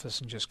Security office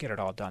and just get it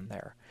all done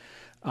there.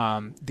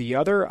 The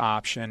other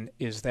option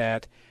is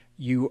that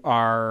you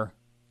are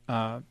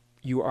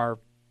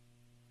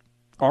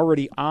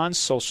already on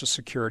Social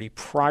Security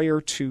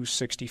prior to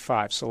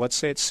 65. So let's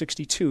say at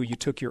 62 you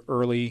took your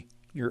early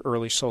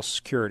Social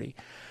Security.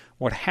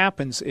 What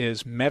happens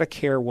is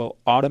Medicare will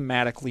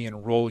automatically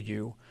enroll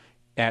you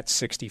at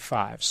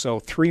 65. So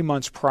 3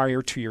 months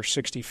prior to your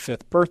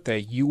 65th birthday,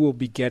 you will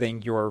be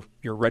getting your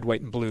red,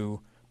 white, and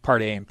blue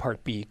Part A and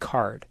Part B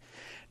card.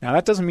 Now,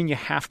 that doesn't mean you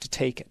have to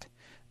take it.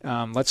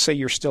 Let's say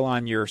you're still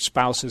on your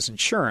spouse's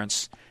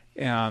insurance,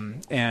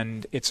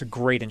 and it's a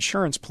great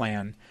insurance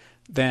plan.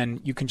 Then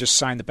you can just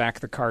sign the back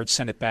of the card,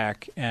 send it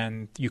back,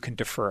 and you can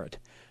defer it.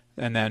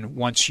 And then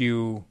once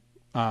your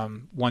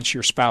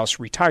spouse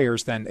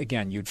retires, then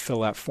again, you'd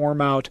fill that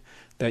form out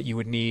that you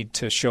would need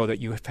to show that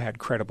you have had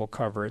credible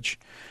coverage.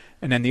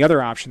 And then the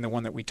other option, the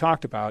one that we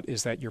talked about,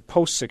 is that you're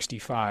post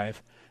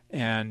 65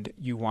 and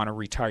you want to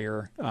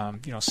retire,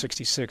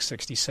 66,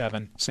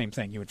 67, same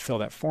thing. You would fill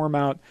that form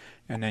out,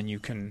 and then you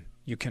can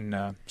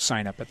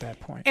sign up at that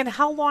point. And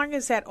how long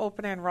is that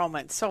open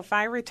enrollment? So if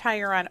I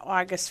retire on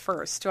August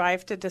 1st, do I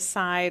have to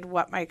decide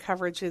what my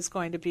coverage is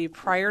going to be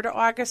prior to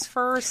August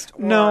 1st?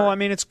 Or? No, I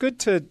mean, it's good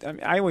to,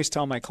 I always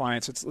tell my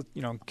clients, it's,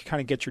 kind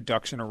of get your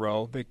ducks in a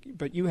row, but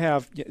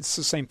it's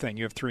the same thing.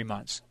 You have 3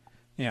 months.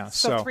 Yeah.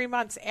 So 3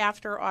 months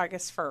after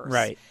August 1st.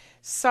 Right.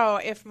 So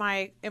if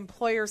my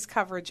employer's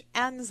coverage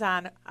ends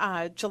on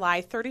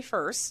July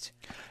 31st.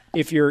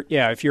 If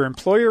your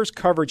employer's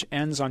coverage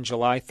ends on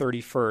July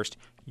 31st,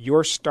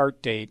 your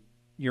start date,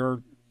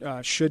 your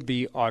should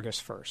be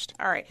August 1st.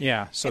 All right.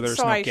 Yeah, so and there's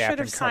so no I gap should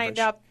in have signed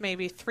coverage. up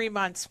maybe 3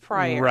 months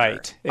prior.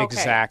 Right, Okay.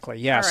 exactly.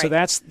 Yeah, All so right.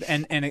 that's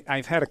and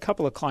I've had a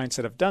couple of clients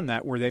that have done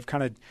that where they've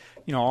kind of,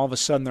 all of a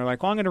sudden they're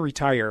like, well, I'm going to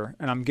retire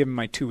and I'm giving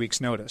my 2 weeks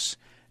notice.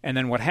 And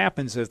then what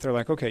happens is they're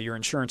like, okay, your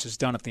insurance is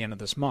done at the end of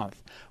this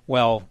month.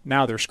 Well,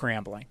 now they're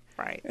scrambling.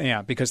 Right.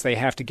 Yeah, because they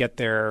have to get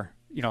their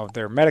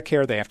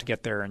Medicare, they have to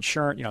get their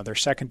insurance, their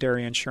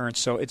secondary insurance.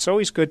 So it's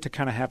always good to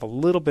kind of have a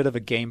little bit of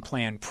a game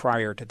plan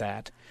prior to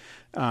that.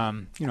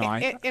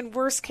 In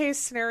worst case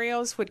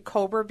scenarios, would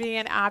COBRA be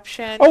an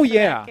option? Oh, for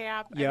yeah. that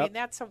gap? Yep. I mean,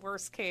 that's a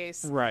worst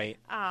case. Right.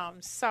 All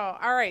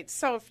right.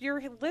 So if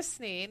you're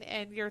listening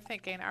and you're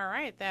thinking, all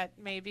right, that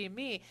may be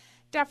me,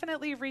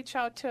 definitely reach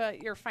out to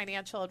your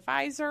financial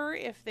advisor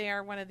if they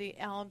are one of the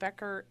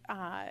Ellenbecker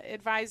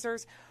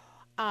advisors.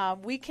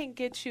 We can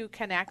get you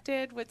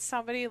connected with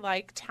somebody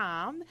like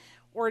Tom,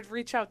 or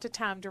reach out to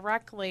Tom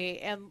directly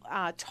and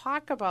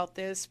talk about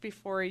this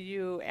before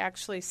you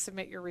actually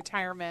submit your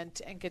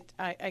retirement and get,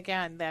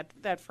 again,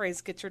 that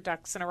phrase, get your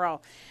ducks in a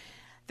row.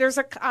 There's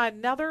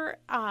another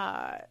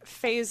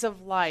phase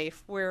of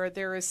life where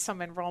there is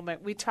some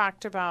enrollment. We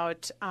talked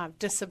about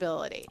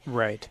disability.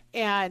 Right.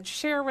 And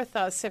share with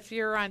us, if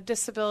you're on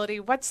disability,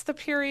 what's the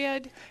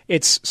period?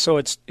 It's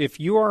if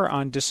you are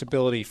on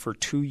disability for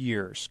 2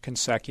 years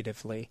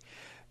consecutively,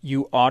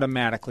 you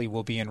automatically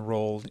will be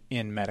enrolled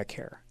in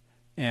Medicare.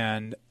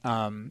 And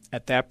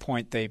at that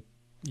point,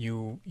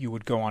 you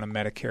would go on a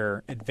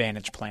Medicare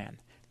Advantage plan.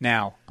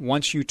 Now,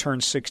 once you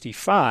turn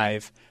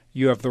 65,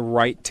 you have the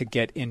right to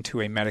get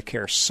into a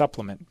Medicare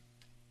supplement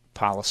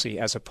policy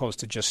as opposed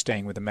to just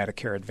staying with a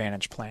Medicare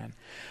Advantage plan.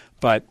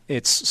 But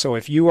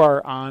if you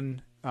are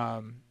on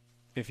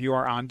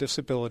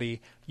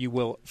disability, you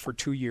will, for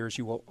 2 years,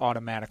 you will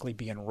automatically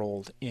be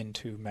enrolled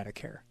into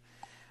Medicare.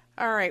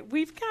 All right,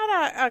 we've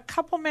got a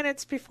couple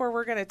minutes before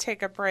we're going to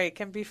take a break.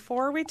 And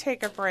before we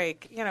take a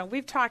break,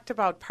 we've talked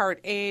about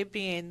Part A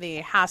being the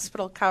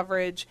hospital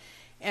coverage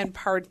and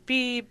Part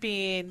B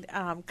being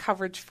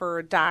coverage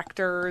for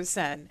doctors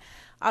and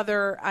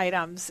other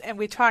items. And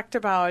we talked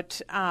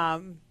about,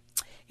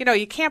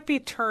 you can't be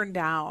turned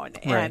down,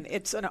 and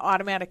it's an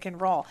automatic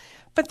enroll.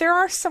 But there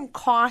are some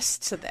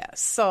costs to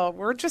this. So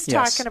we're just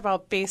talking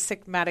about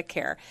basic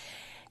Medicare.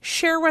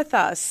 Share with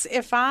us,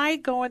 if I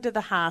go into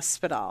the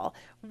hospital,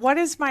 what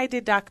is my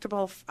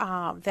deductible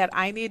that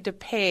I need to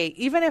pay,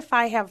 even if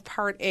I have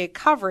Part A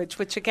coverage,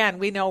 which, again,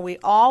 we know we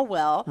all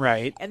will.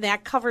 Right. And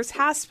that covers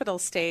hospital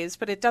stays,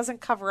 but it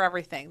doesn't cover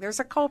everything. There's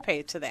a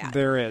copay to that.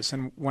 There is.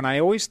 And when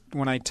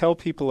I tell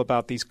people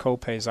about these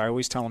copays, I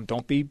always tell them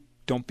don't be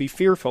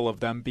fearful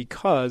of them,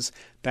 because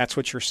that's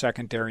what your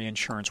secondary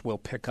insurance will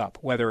pick up,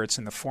 whether it's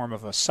in the form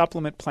of a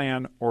supplement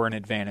plan or an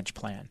advantage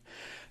plan.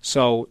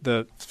 So,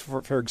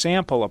 for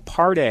example, a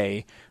Part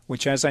A,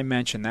 which, as I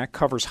mentioned, that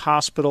covers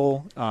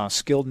hospital,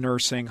 skilled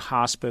nursing,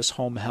 hospice,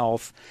 home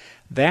health,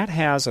 that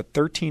has a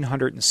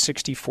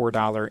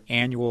 $1,364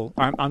 annual.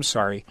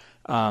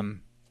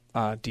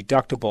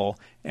 Deductible,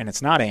 and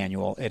it's not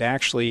annual. It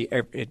actually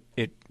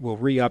it will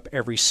re-up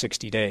every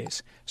 60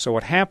 days. So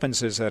what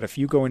happens is that if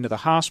you go into the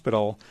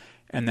hospital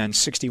and then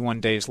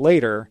 61 days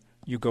later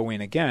you go in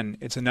again,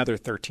 it's another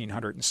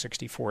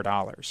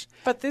 $1,364.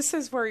 But this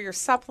is where your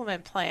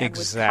supplement plan would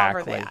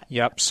cover that.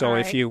 Yep. So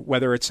if it's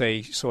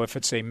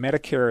a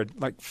Medicare,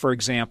 like for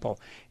example,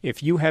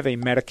 if you have a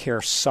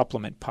Medicare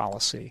supplement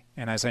policy,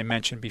 and as I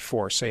mentioned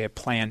before, say a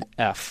Plan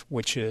F,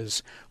 which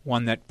is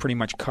one that pretty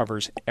much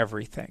covers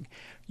everything,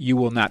 you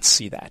will not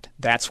see that.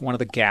 That's one of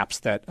the gaps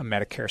that a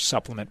Medicare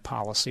supplement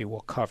policy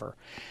will cover.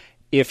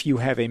 If you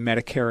have a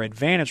Medicare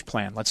Advantage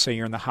plan, let's say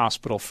you're in the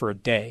hospital for a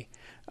day,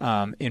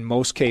 in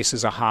most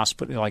cases, a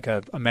hospital, like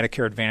a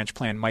Medicare Advantage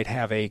plan, might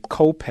have a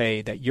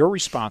copay that you're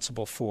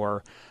responsible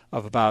for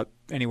of about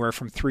anywhere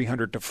from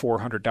 $300 to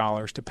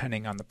 $400,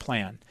 depending on the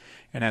plan.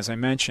 And as I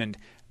mentioned,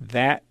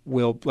 that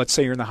will, let's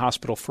say you're in the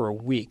hospital for a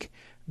week,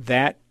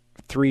 that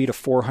 $300 to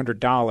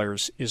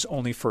 $400 is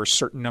only for a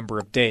certain number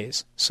of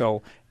days.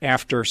 So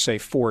after, say,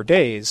 4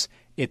 days,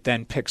 it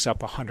then picks up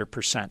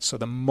 100%. So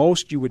the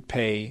most you would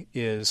pay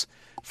is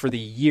for the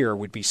year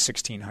would be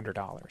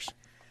 $1,600.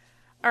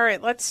 All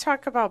right, let's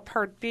talk about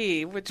Part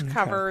B, which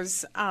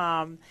covers,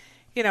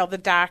 the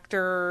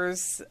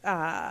doctors.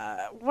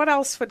 What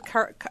else would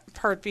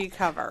Part B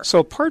cover?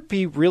 So Part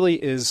B really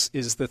is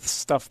the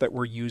stuff that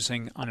we're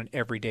using on an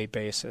everyday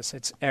basis.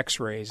 It's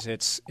X-rays,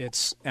 it's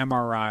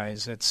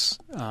MRIs,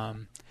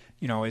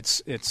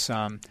 it's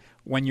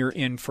when you're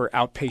in for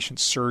outpatient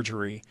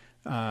surgery.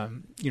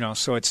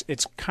 So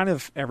it's kind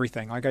of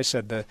everything. Like I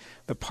said,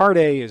 the Part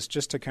A is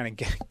just to kind of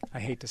get, I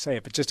hate to say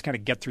it, but just to kind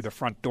of get through the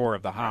front door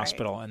of the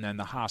hospital, and then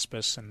the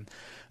hospice. And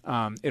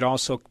it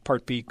also,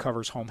 Part B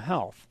covers home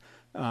health.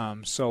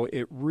 So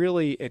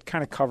it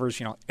kind of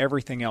covers,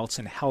 everything else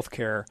in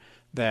healthcare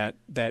that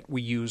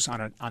we use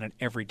on an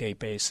everyday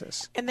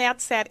basis. And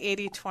that's that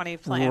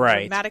 80-20 plan.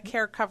 Right.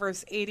 Medicare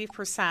covers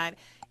 80%.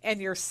 and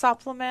your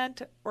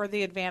supplement or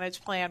the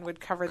Advantage plan would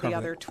cover the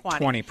other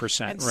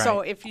 20%. And right.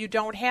 so if you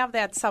don't have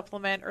that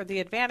supplement or the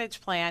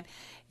Advantage plan,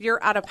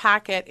 your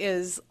out-of-pocket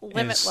is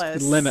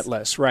limitless.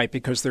 Limitless, right,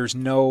 because there's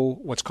no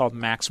what's called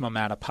maximum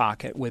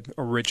out-of-pocket with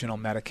original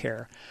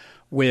Medicare.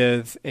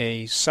 With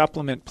a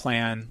supplement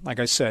plan, like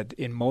I said,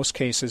 in most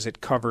cases it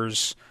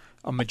covers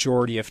a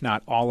majority, if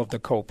not all, of the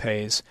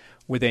copays.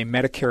 With a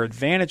Medicare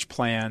Advantage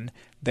plan,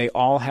 they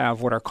all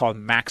have what are called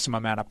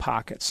maximum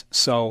out-of-pockets.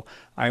 So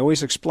I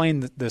always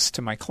explain this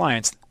to my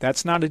clients.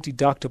 That's not a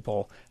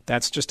deductible.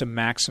 That's just a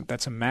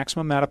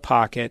maximum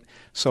out-of-pocket.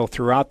 So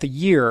throughout the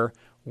year,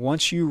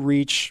 once you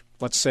reach,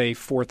 let's say,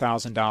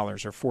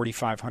 $4,000 or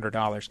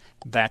 $4,500,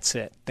 that's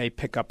it. They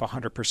pick up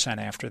 100%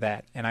 after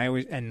that.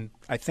 And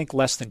I think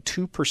less than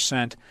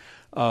 2%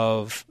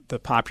 of the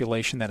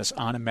population that is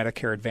on a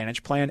Medicare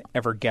Advantage plan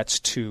ever gets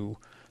to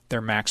their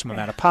maximum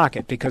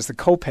out-of-pocket, because the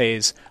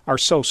copays are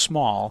so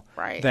small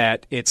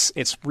that it's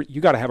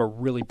you got to have a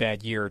really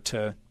bad year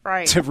to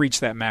reach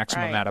that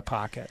maximum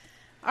out-of-pocket.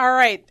 All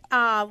right,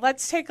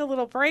 let's take a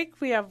little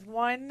break. We have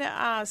one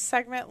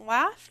segment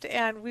left,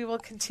 and we will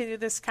continue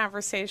this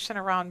conversation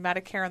around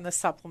Medicare and the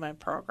supplement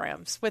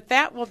programs. With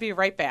that, we'll be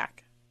right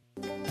back.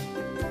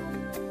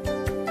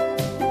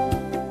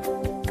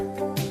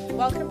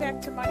 Welcome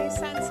back to Money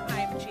Sense.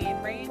 I'm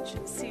Jean Range,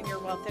 Senior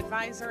Wealth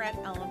Advisor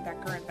at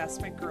Ellenbecker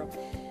Investment Group.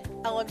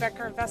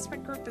 Ellenbecker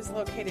Investment Group is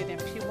located in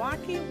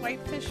Pewaukee,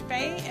 Whitefish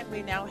Bay, and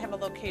we now have a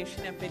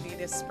location in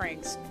Bonita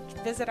Springs.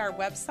 Visit our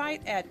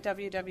website at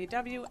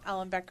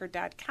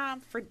www.ellenbecker.com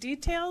for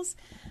details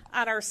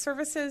on our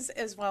services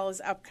as well as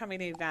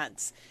upcoming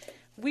events.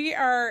 We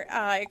are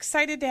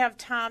excited to have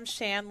Tom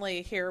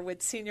Shanley here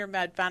with Senior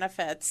Med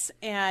Benefits,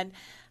 and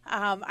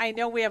I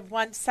know we have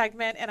one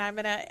segment, and I'm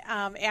going to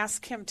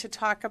ask him to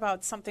talk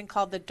about something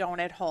called the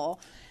donut hole.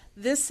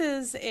 This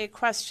is a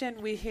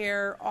question we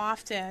hear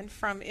often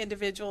from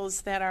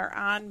individuals that are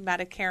on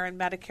Medicare and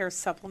Medicare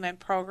supplement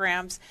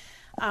programs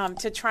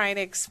to try and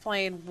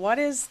explain what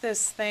is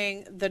this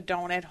thing, the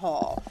donut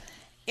hole.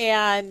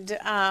 And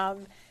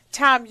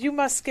Tom, you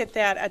must get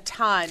that a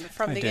ton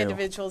from the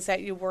individuals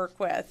that you work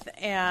with.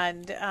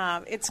 And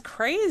it's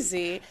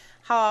crazy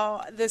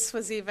how this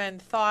was even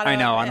thought of. I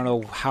know. I don't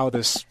know how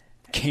this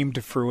came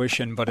to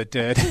fruition, but it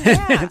did.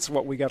 Yeah. It's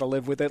what we got to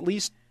live with at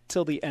least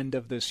till the end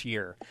of this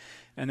year.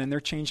 And then they're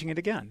changing it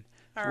again,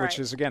 which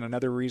is, again,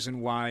 another reason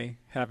why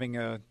having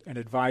an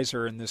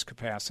advisor in this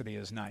capacity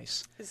is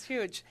nice. It's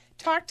huge.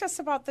 Talk to us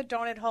about the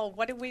donut hole.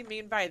 What do we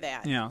mean by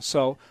that? Yeah,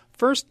 so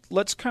first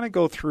let's kind of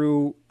go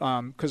through,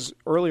 because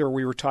earlier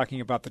we were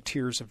talking about the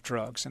tiers of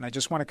drugs, and I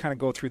just want to kind of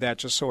go through that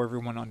just so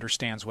everyone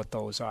understands what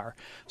those are.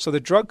 So the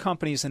drug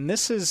companies, and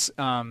this is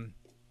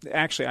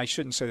actually, I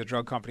shouldn't say the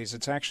drug companies,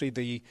 it's actually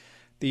the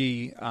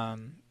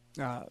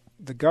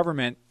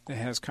government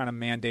has kind of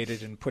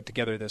mandated and put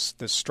together this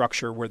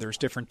structure where there's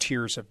different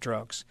tiers of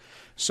drugs.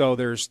 So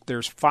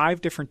there's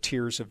 5 different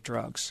tiers of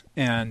drugs,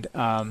 and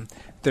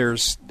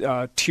there's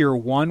tier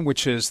 1,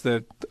 which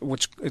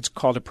it's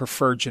called a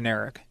preferred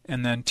generic,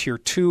 and then tier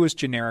 2 is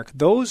generic.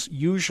 Those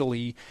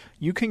usually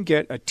you can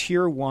get a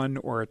tier 1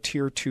 or a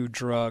tier 2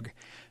 drug,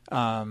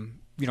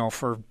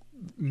 for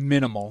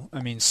minimal.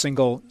 I mean,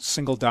 single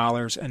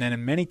dollars, and then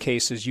in many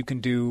cases you can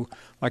do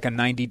like a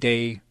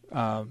 90-day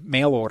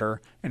mail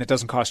order, and it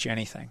doesn't cost you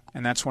anything.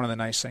 And that's one of the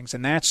nice things.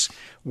 And that's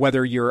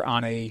whether you're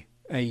on a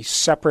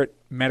separate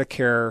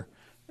Medicare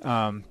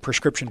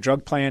prescription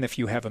drug plan, if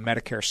you have a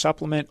Medicare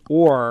supplement,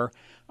 or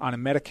on a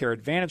Medicare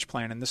Advantage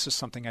plan. And this is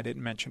something I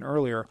didn't mention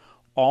earlier.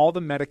 All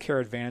the Medicare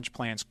Advantage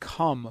plans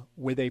come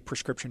with a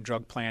prescription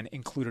drug plan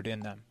included in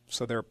them.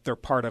 So they're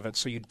part of it,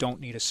 so you don't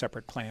need a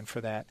separate plan for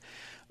that.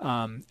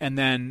 And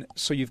then,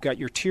 so you've got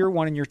your tier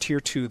 1 and your tier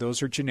 2,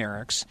 those are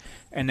generics.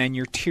 And then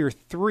your tier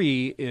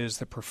 3 is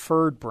the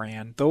preferred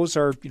brand. Those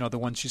are, the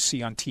ones you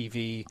see on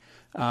TV.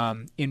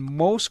 In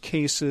most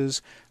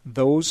cases,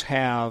 those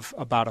have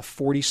about a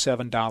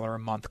 $47 a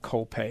month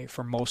copay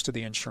for most of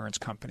the insurance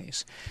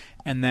companies.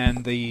 And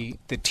then the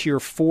tier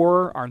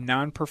 4 are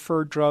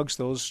non-preferred drugs.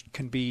 Those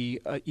can be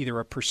either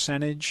a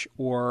percentage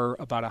or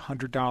about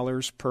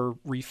 $100 per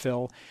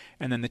refill.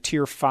 And then the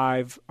tier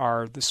 5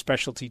 are the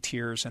specialty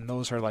tiers, and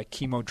those are like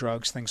chemo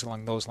drugs, things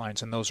along those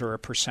lines, and those are a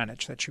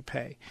percentage that you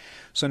pay.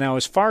 So now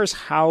as far as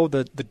how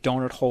the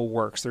donut hole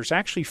works, there's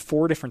actually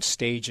 4 different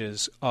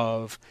stages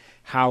of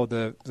how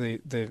the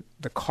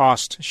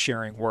cost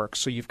sharing works.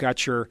 So you've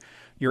got your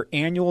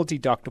annual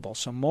deductible.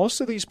 So most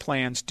of these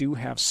plans do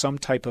have some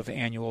type of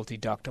annual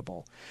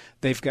deductible.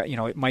 They've got,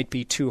 it might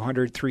be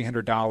 $200,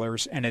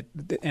 $300,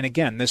 and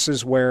again, this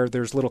is where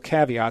there's little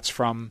caveats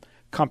from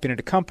company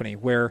to company,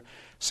 where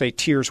say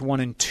tiers 1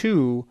 and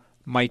 2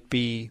 might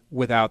be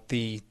without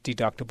the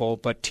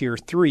deductible, but tier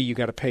 3 you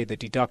got to pay the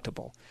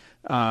deductible.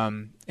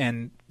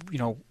 And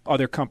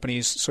other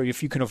companies, so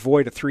if you can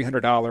avoid a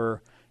 $300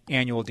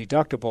 annual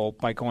deductible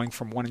by going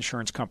from one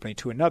insurance company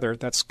to another,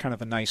 that's kind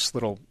of a nice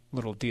little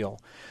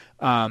deal.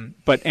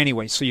 But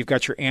anyway, so you've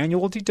got your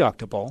annual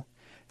deductible,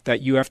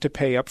 that you have to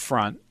pay up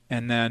front.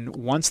 And then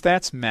once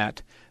that's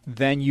met,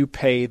 then you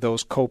pay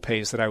those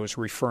copays that I was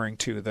referring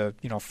to, the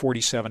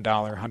 $47,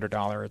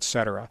 $100, et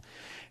cetera.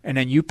 And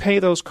then you pay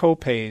those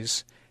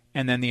copays,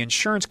 and then the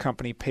insurance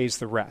company pays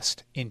the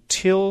rest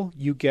until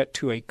you get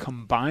to a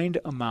combined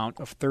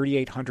amount of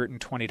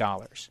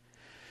 $3,820.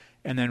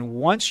 And then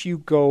once you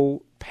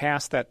go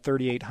past that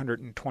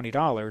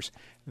 $3,820,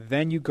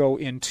 then you go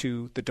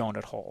into the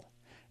donut hole.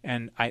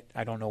 And I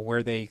don't know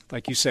where they,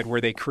 like you said,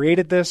 where they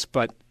created this,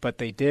 but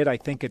they did. I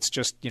think it's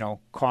just,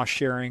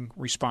 cost-sharing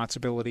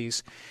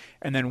responsibilities.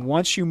 And then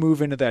once you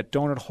move into that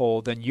donut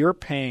hole, then you're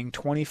paying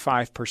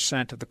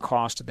 25% of the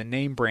cost of the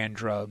name brand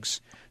drugs,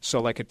 so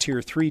like a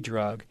Tier 3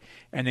 drug,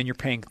 and then you're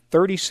paying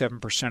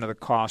 37% of the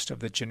cost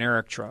of the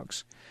generic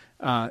drugs.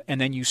 And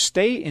then you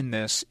stay in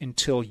this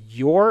until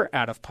your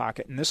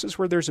out-of-pocket, and this is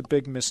where there's a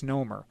big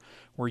misnomer,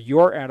 where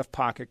your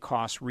out-of-pocket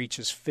cost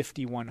reaches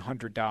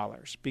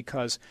 $5,100.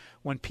 Because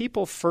when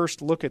people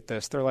first look at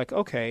this, they're like,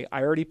 okay,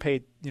 I already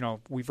paid,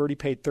 we've already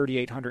paid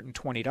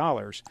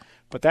 $3,820,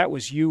 but that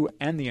was you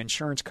and the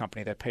insurance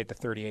company that paid the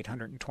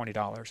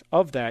 $3,820.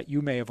 Of that,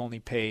 you may have only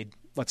paid,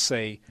 let's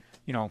say,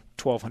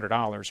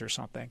 $1,200 or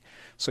something.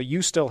 So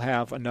you still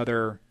have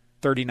another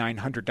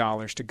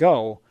 $3,900 to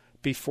go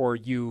before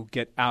you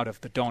get out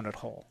of the donut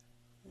hole.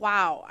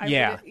 Wow.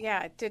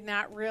 I did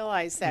not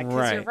realize that,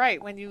 because you're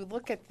right. When you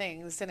look at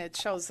things and it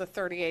shows the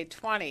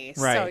 3820,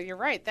 so you're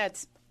right.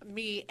 That's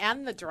me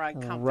and the drug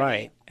company.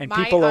 Right. And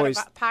my people always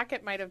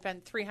pocket might have been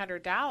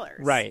 $300.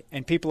 Right.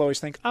 And people always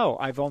think, oh,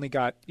 I've only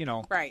got,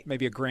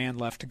 maybe $1,000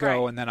 left to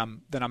go, and then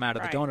I'm out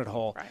of the donut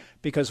hole. Right.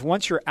 Because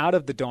once you're out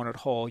of the donut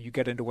hole, you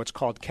get into what's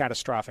called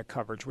catastrophic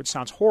coverage, which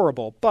sounds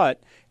horrible,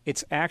 but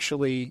it's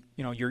actually,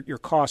 your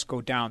costs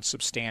go down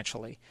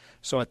substantially.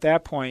 So at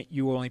that point,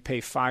 you only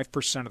pay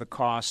 5% of the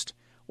cost,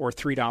 or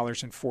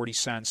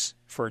 $3.40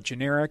 for a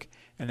generic,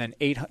 and then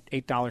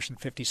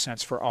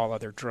 $8.50 for all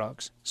other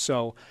drugs.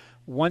 So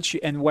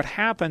what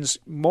happens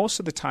most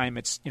of the time,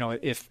 it's,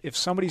 if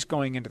somebody's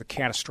going into the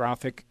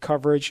catastrophic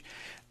coverage,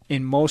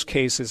 in most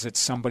cases it's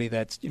somebody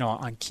that's,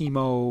 on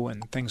chemo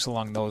and things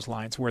along those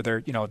lines, where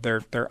they're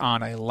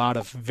on a lot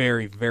of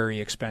very,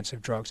 very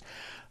expensive drugs.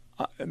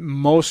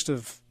 Most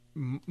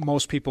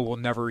people will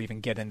never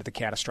even get into the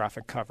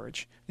catastrophic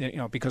coverage,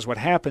 because what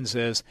happens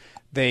is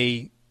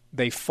they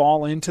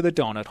fall into the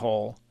donut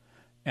hole,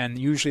 and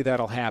usually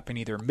that'll happen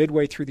either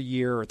midway through the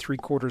year or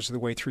 3/4 of the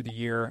way through the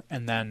year,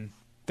 and then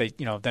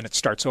then it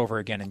starts over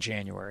again in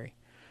January.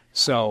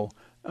 So,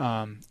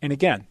 and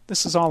again,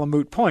 this is all a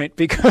moot point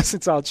because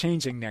it's all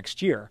changing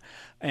next year,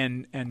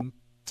 and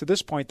to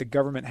this point, the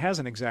government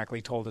hasn't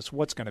exactly told us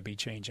what's going to be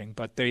changing,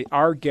 but they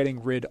are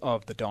getting rid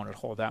of the donut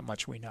hole. That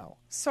much we know.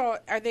 So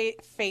are they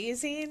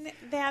phasing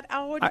that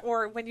out?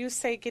 Or when you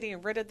say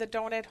getting rid of the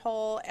donut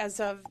hole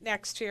as of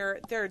next year,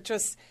 they're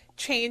just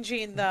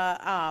changing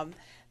the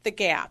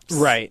gaps?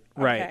 Right.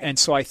 Okay. And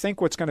so I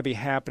think what's going to be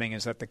happening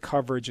is that the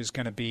coverage is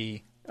going to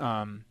be,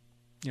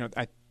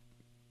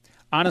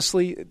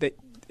 honestly,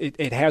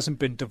 it hasn't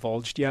been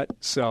divulged yet.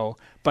 So,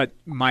 but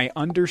my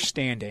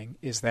understanding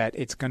is that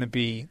it's going to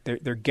be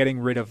they're getting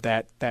rid of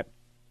that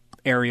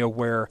area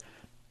where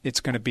it's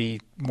going to be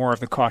more of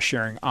the cost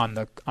sharing on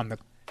the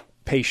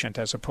patient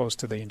as opposed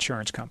to the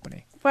insurance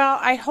company. Well,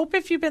 I hope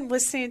if you've been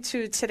listening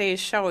to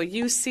today's show,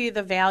 you see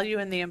the value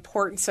and the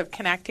importance of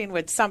connecting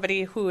with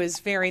somebody who is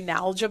very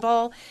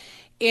knowledgeable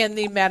in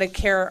the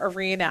Medicare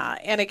arena.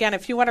 And again,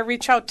 if you want to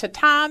reach out to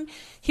Tom,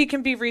 he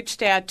can be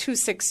reached at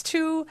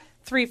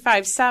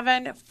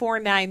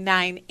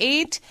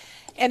 262-357-4998.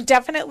 And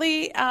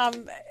definitely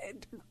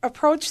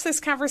approach this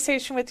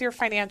conversation with your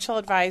financial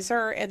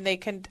advisor, and they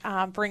can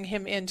bring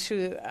him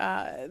into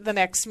the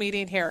next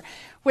meeting here.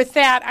 With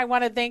that, I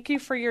want to thank you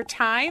for your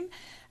time.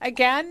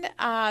 Again,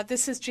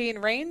 this is Jean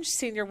Range,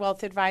 Senior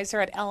Wealth Advisor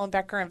at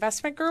Ellenbecker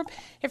Investment Group.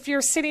 If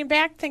you're sitting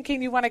back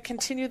thinking you want to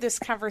continue this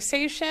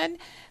conversation,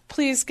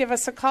 please give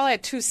us a call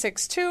at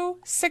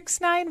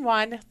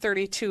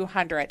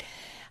 262-691-3200.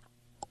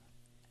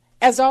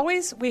 As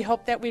always, we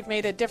hope that we've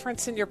made a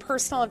difference in your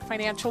personal and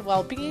financial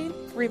well-being.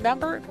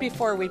 Remember,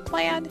 before we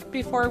plan,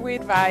 before we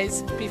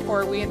advise,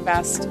 before we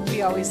invest,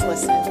 we always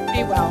listen.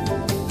 Be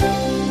well.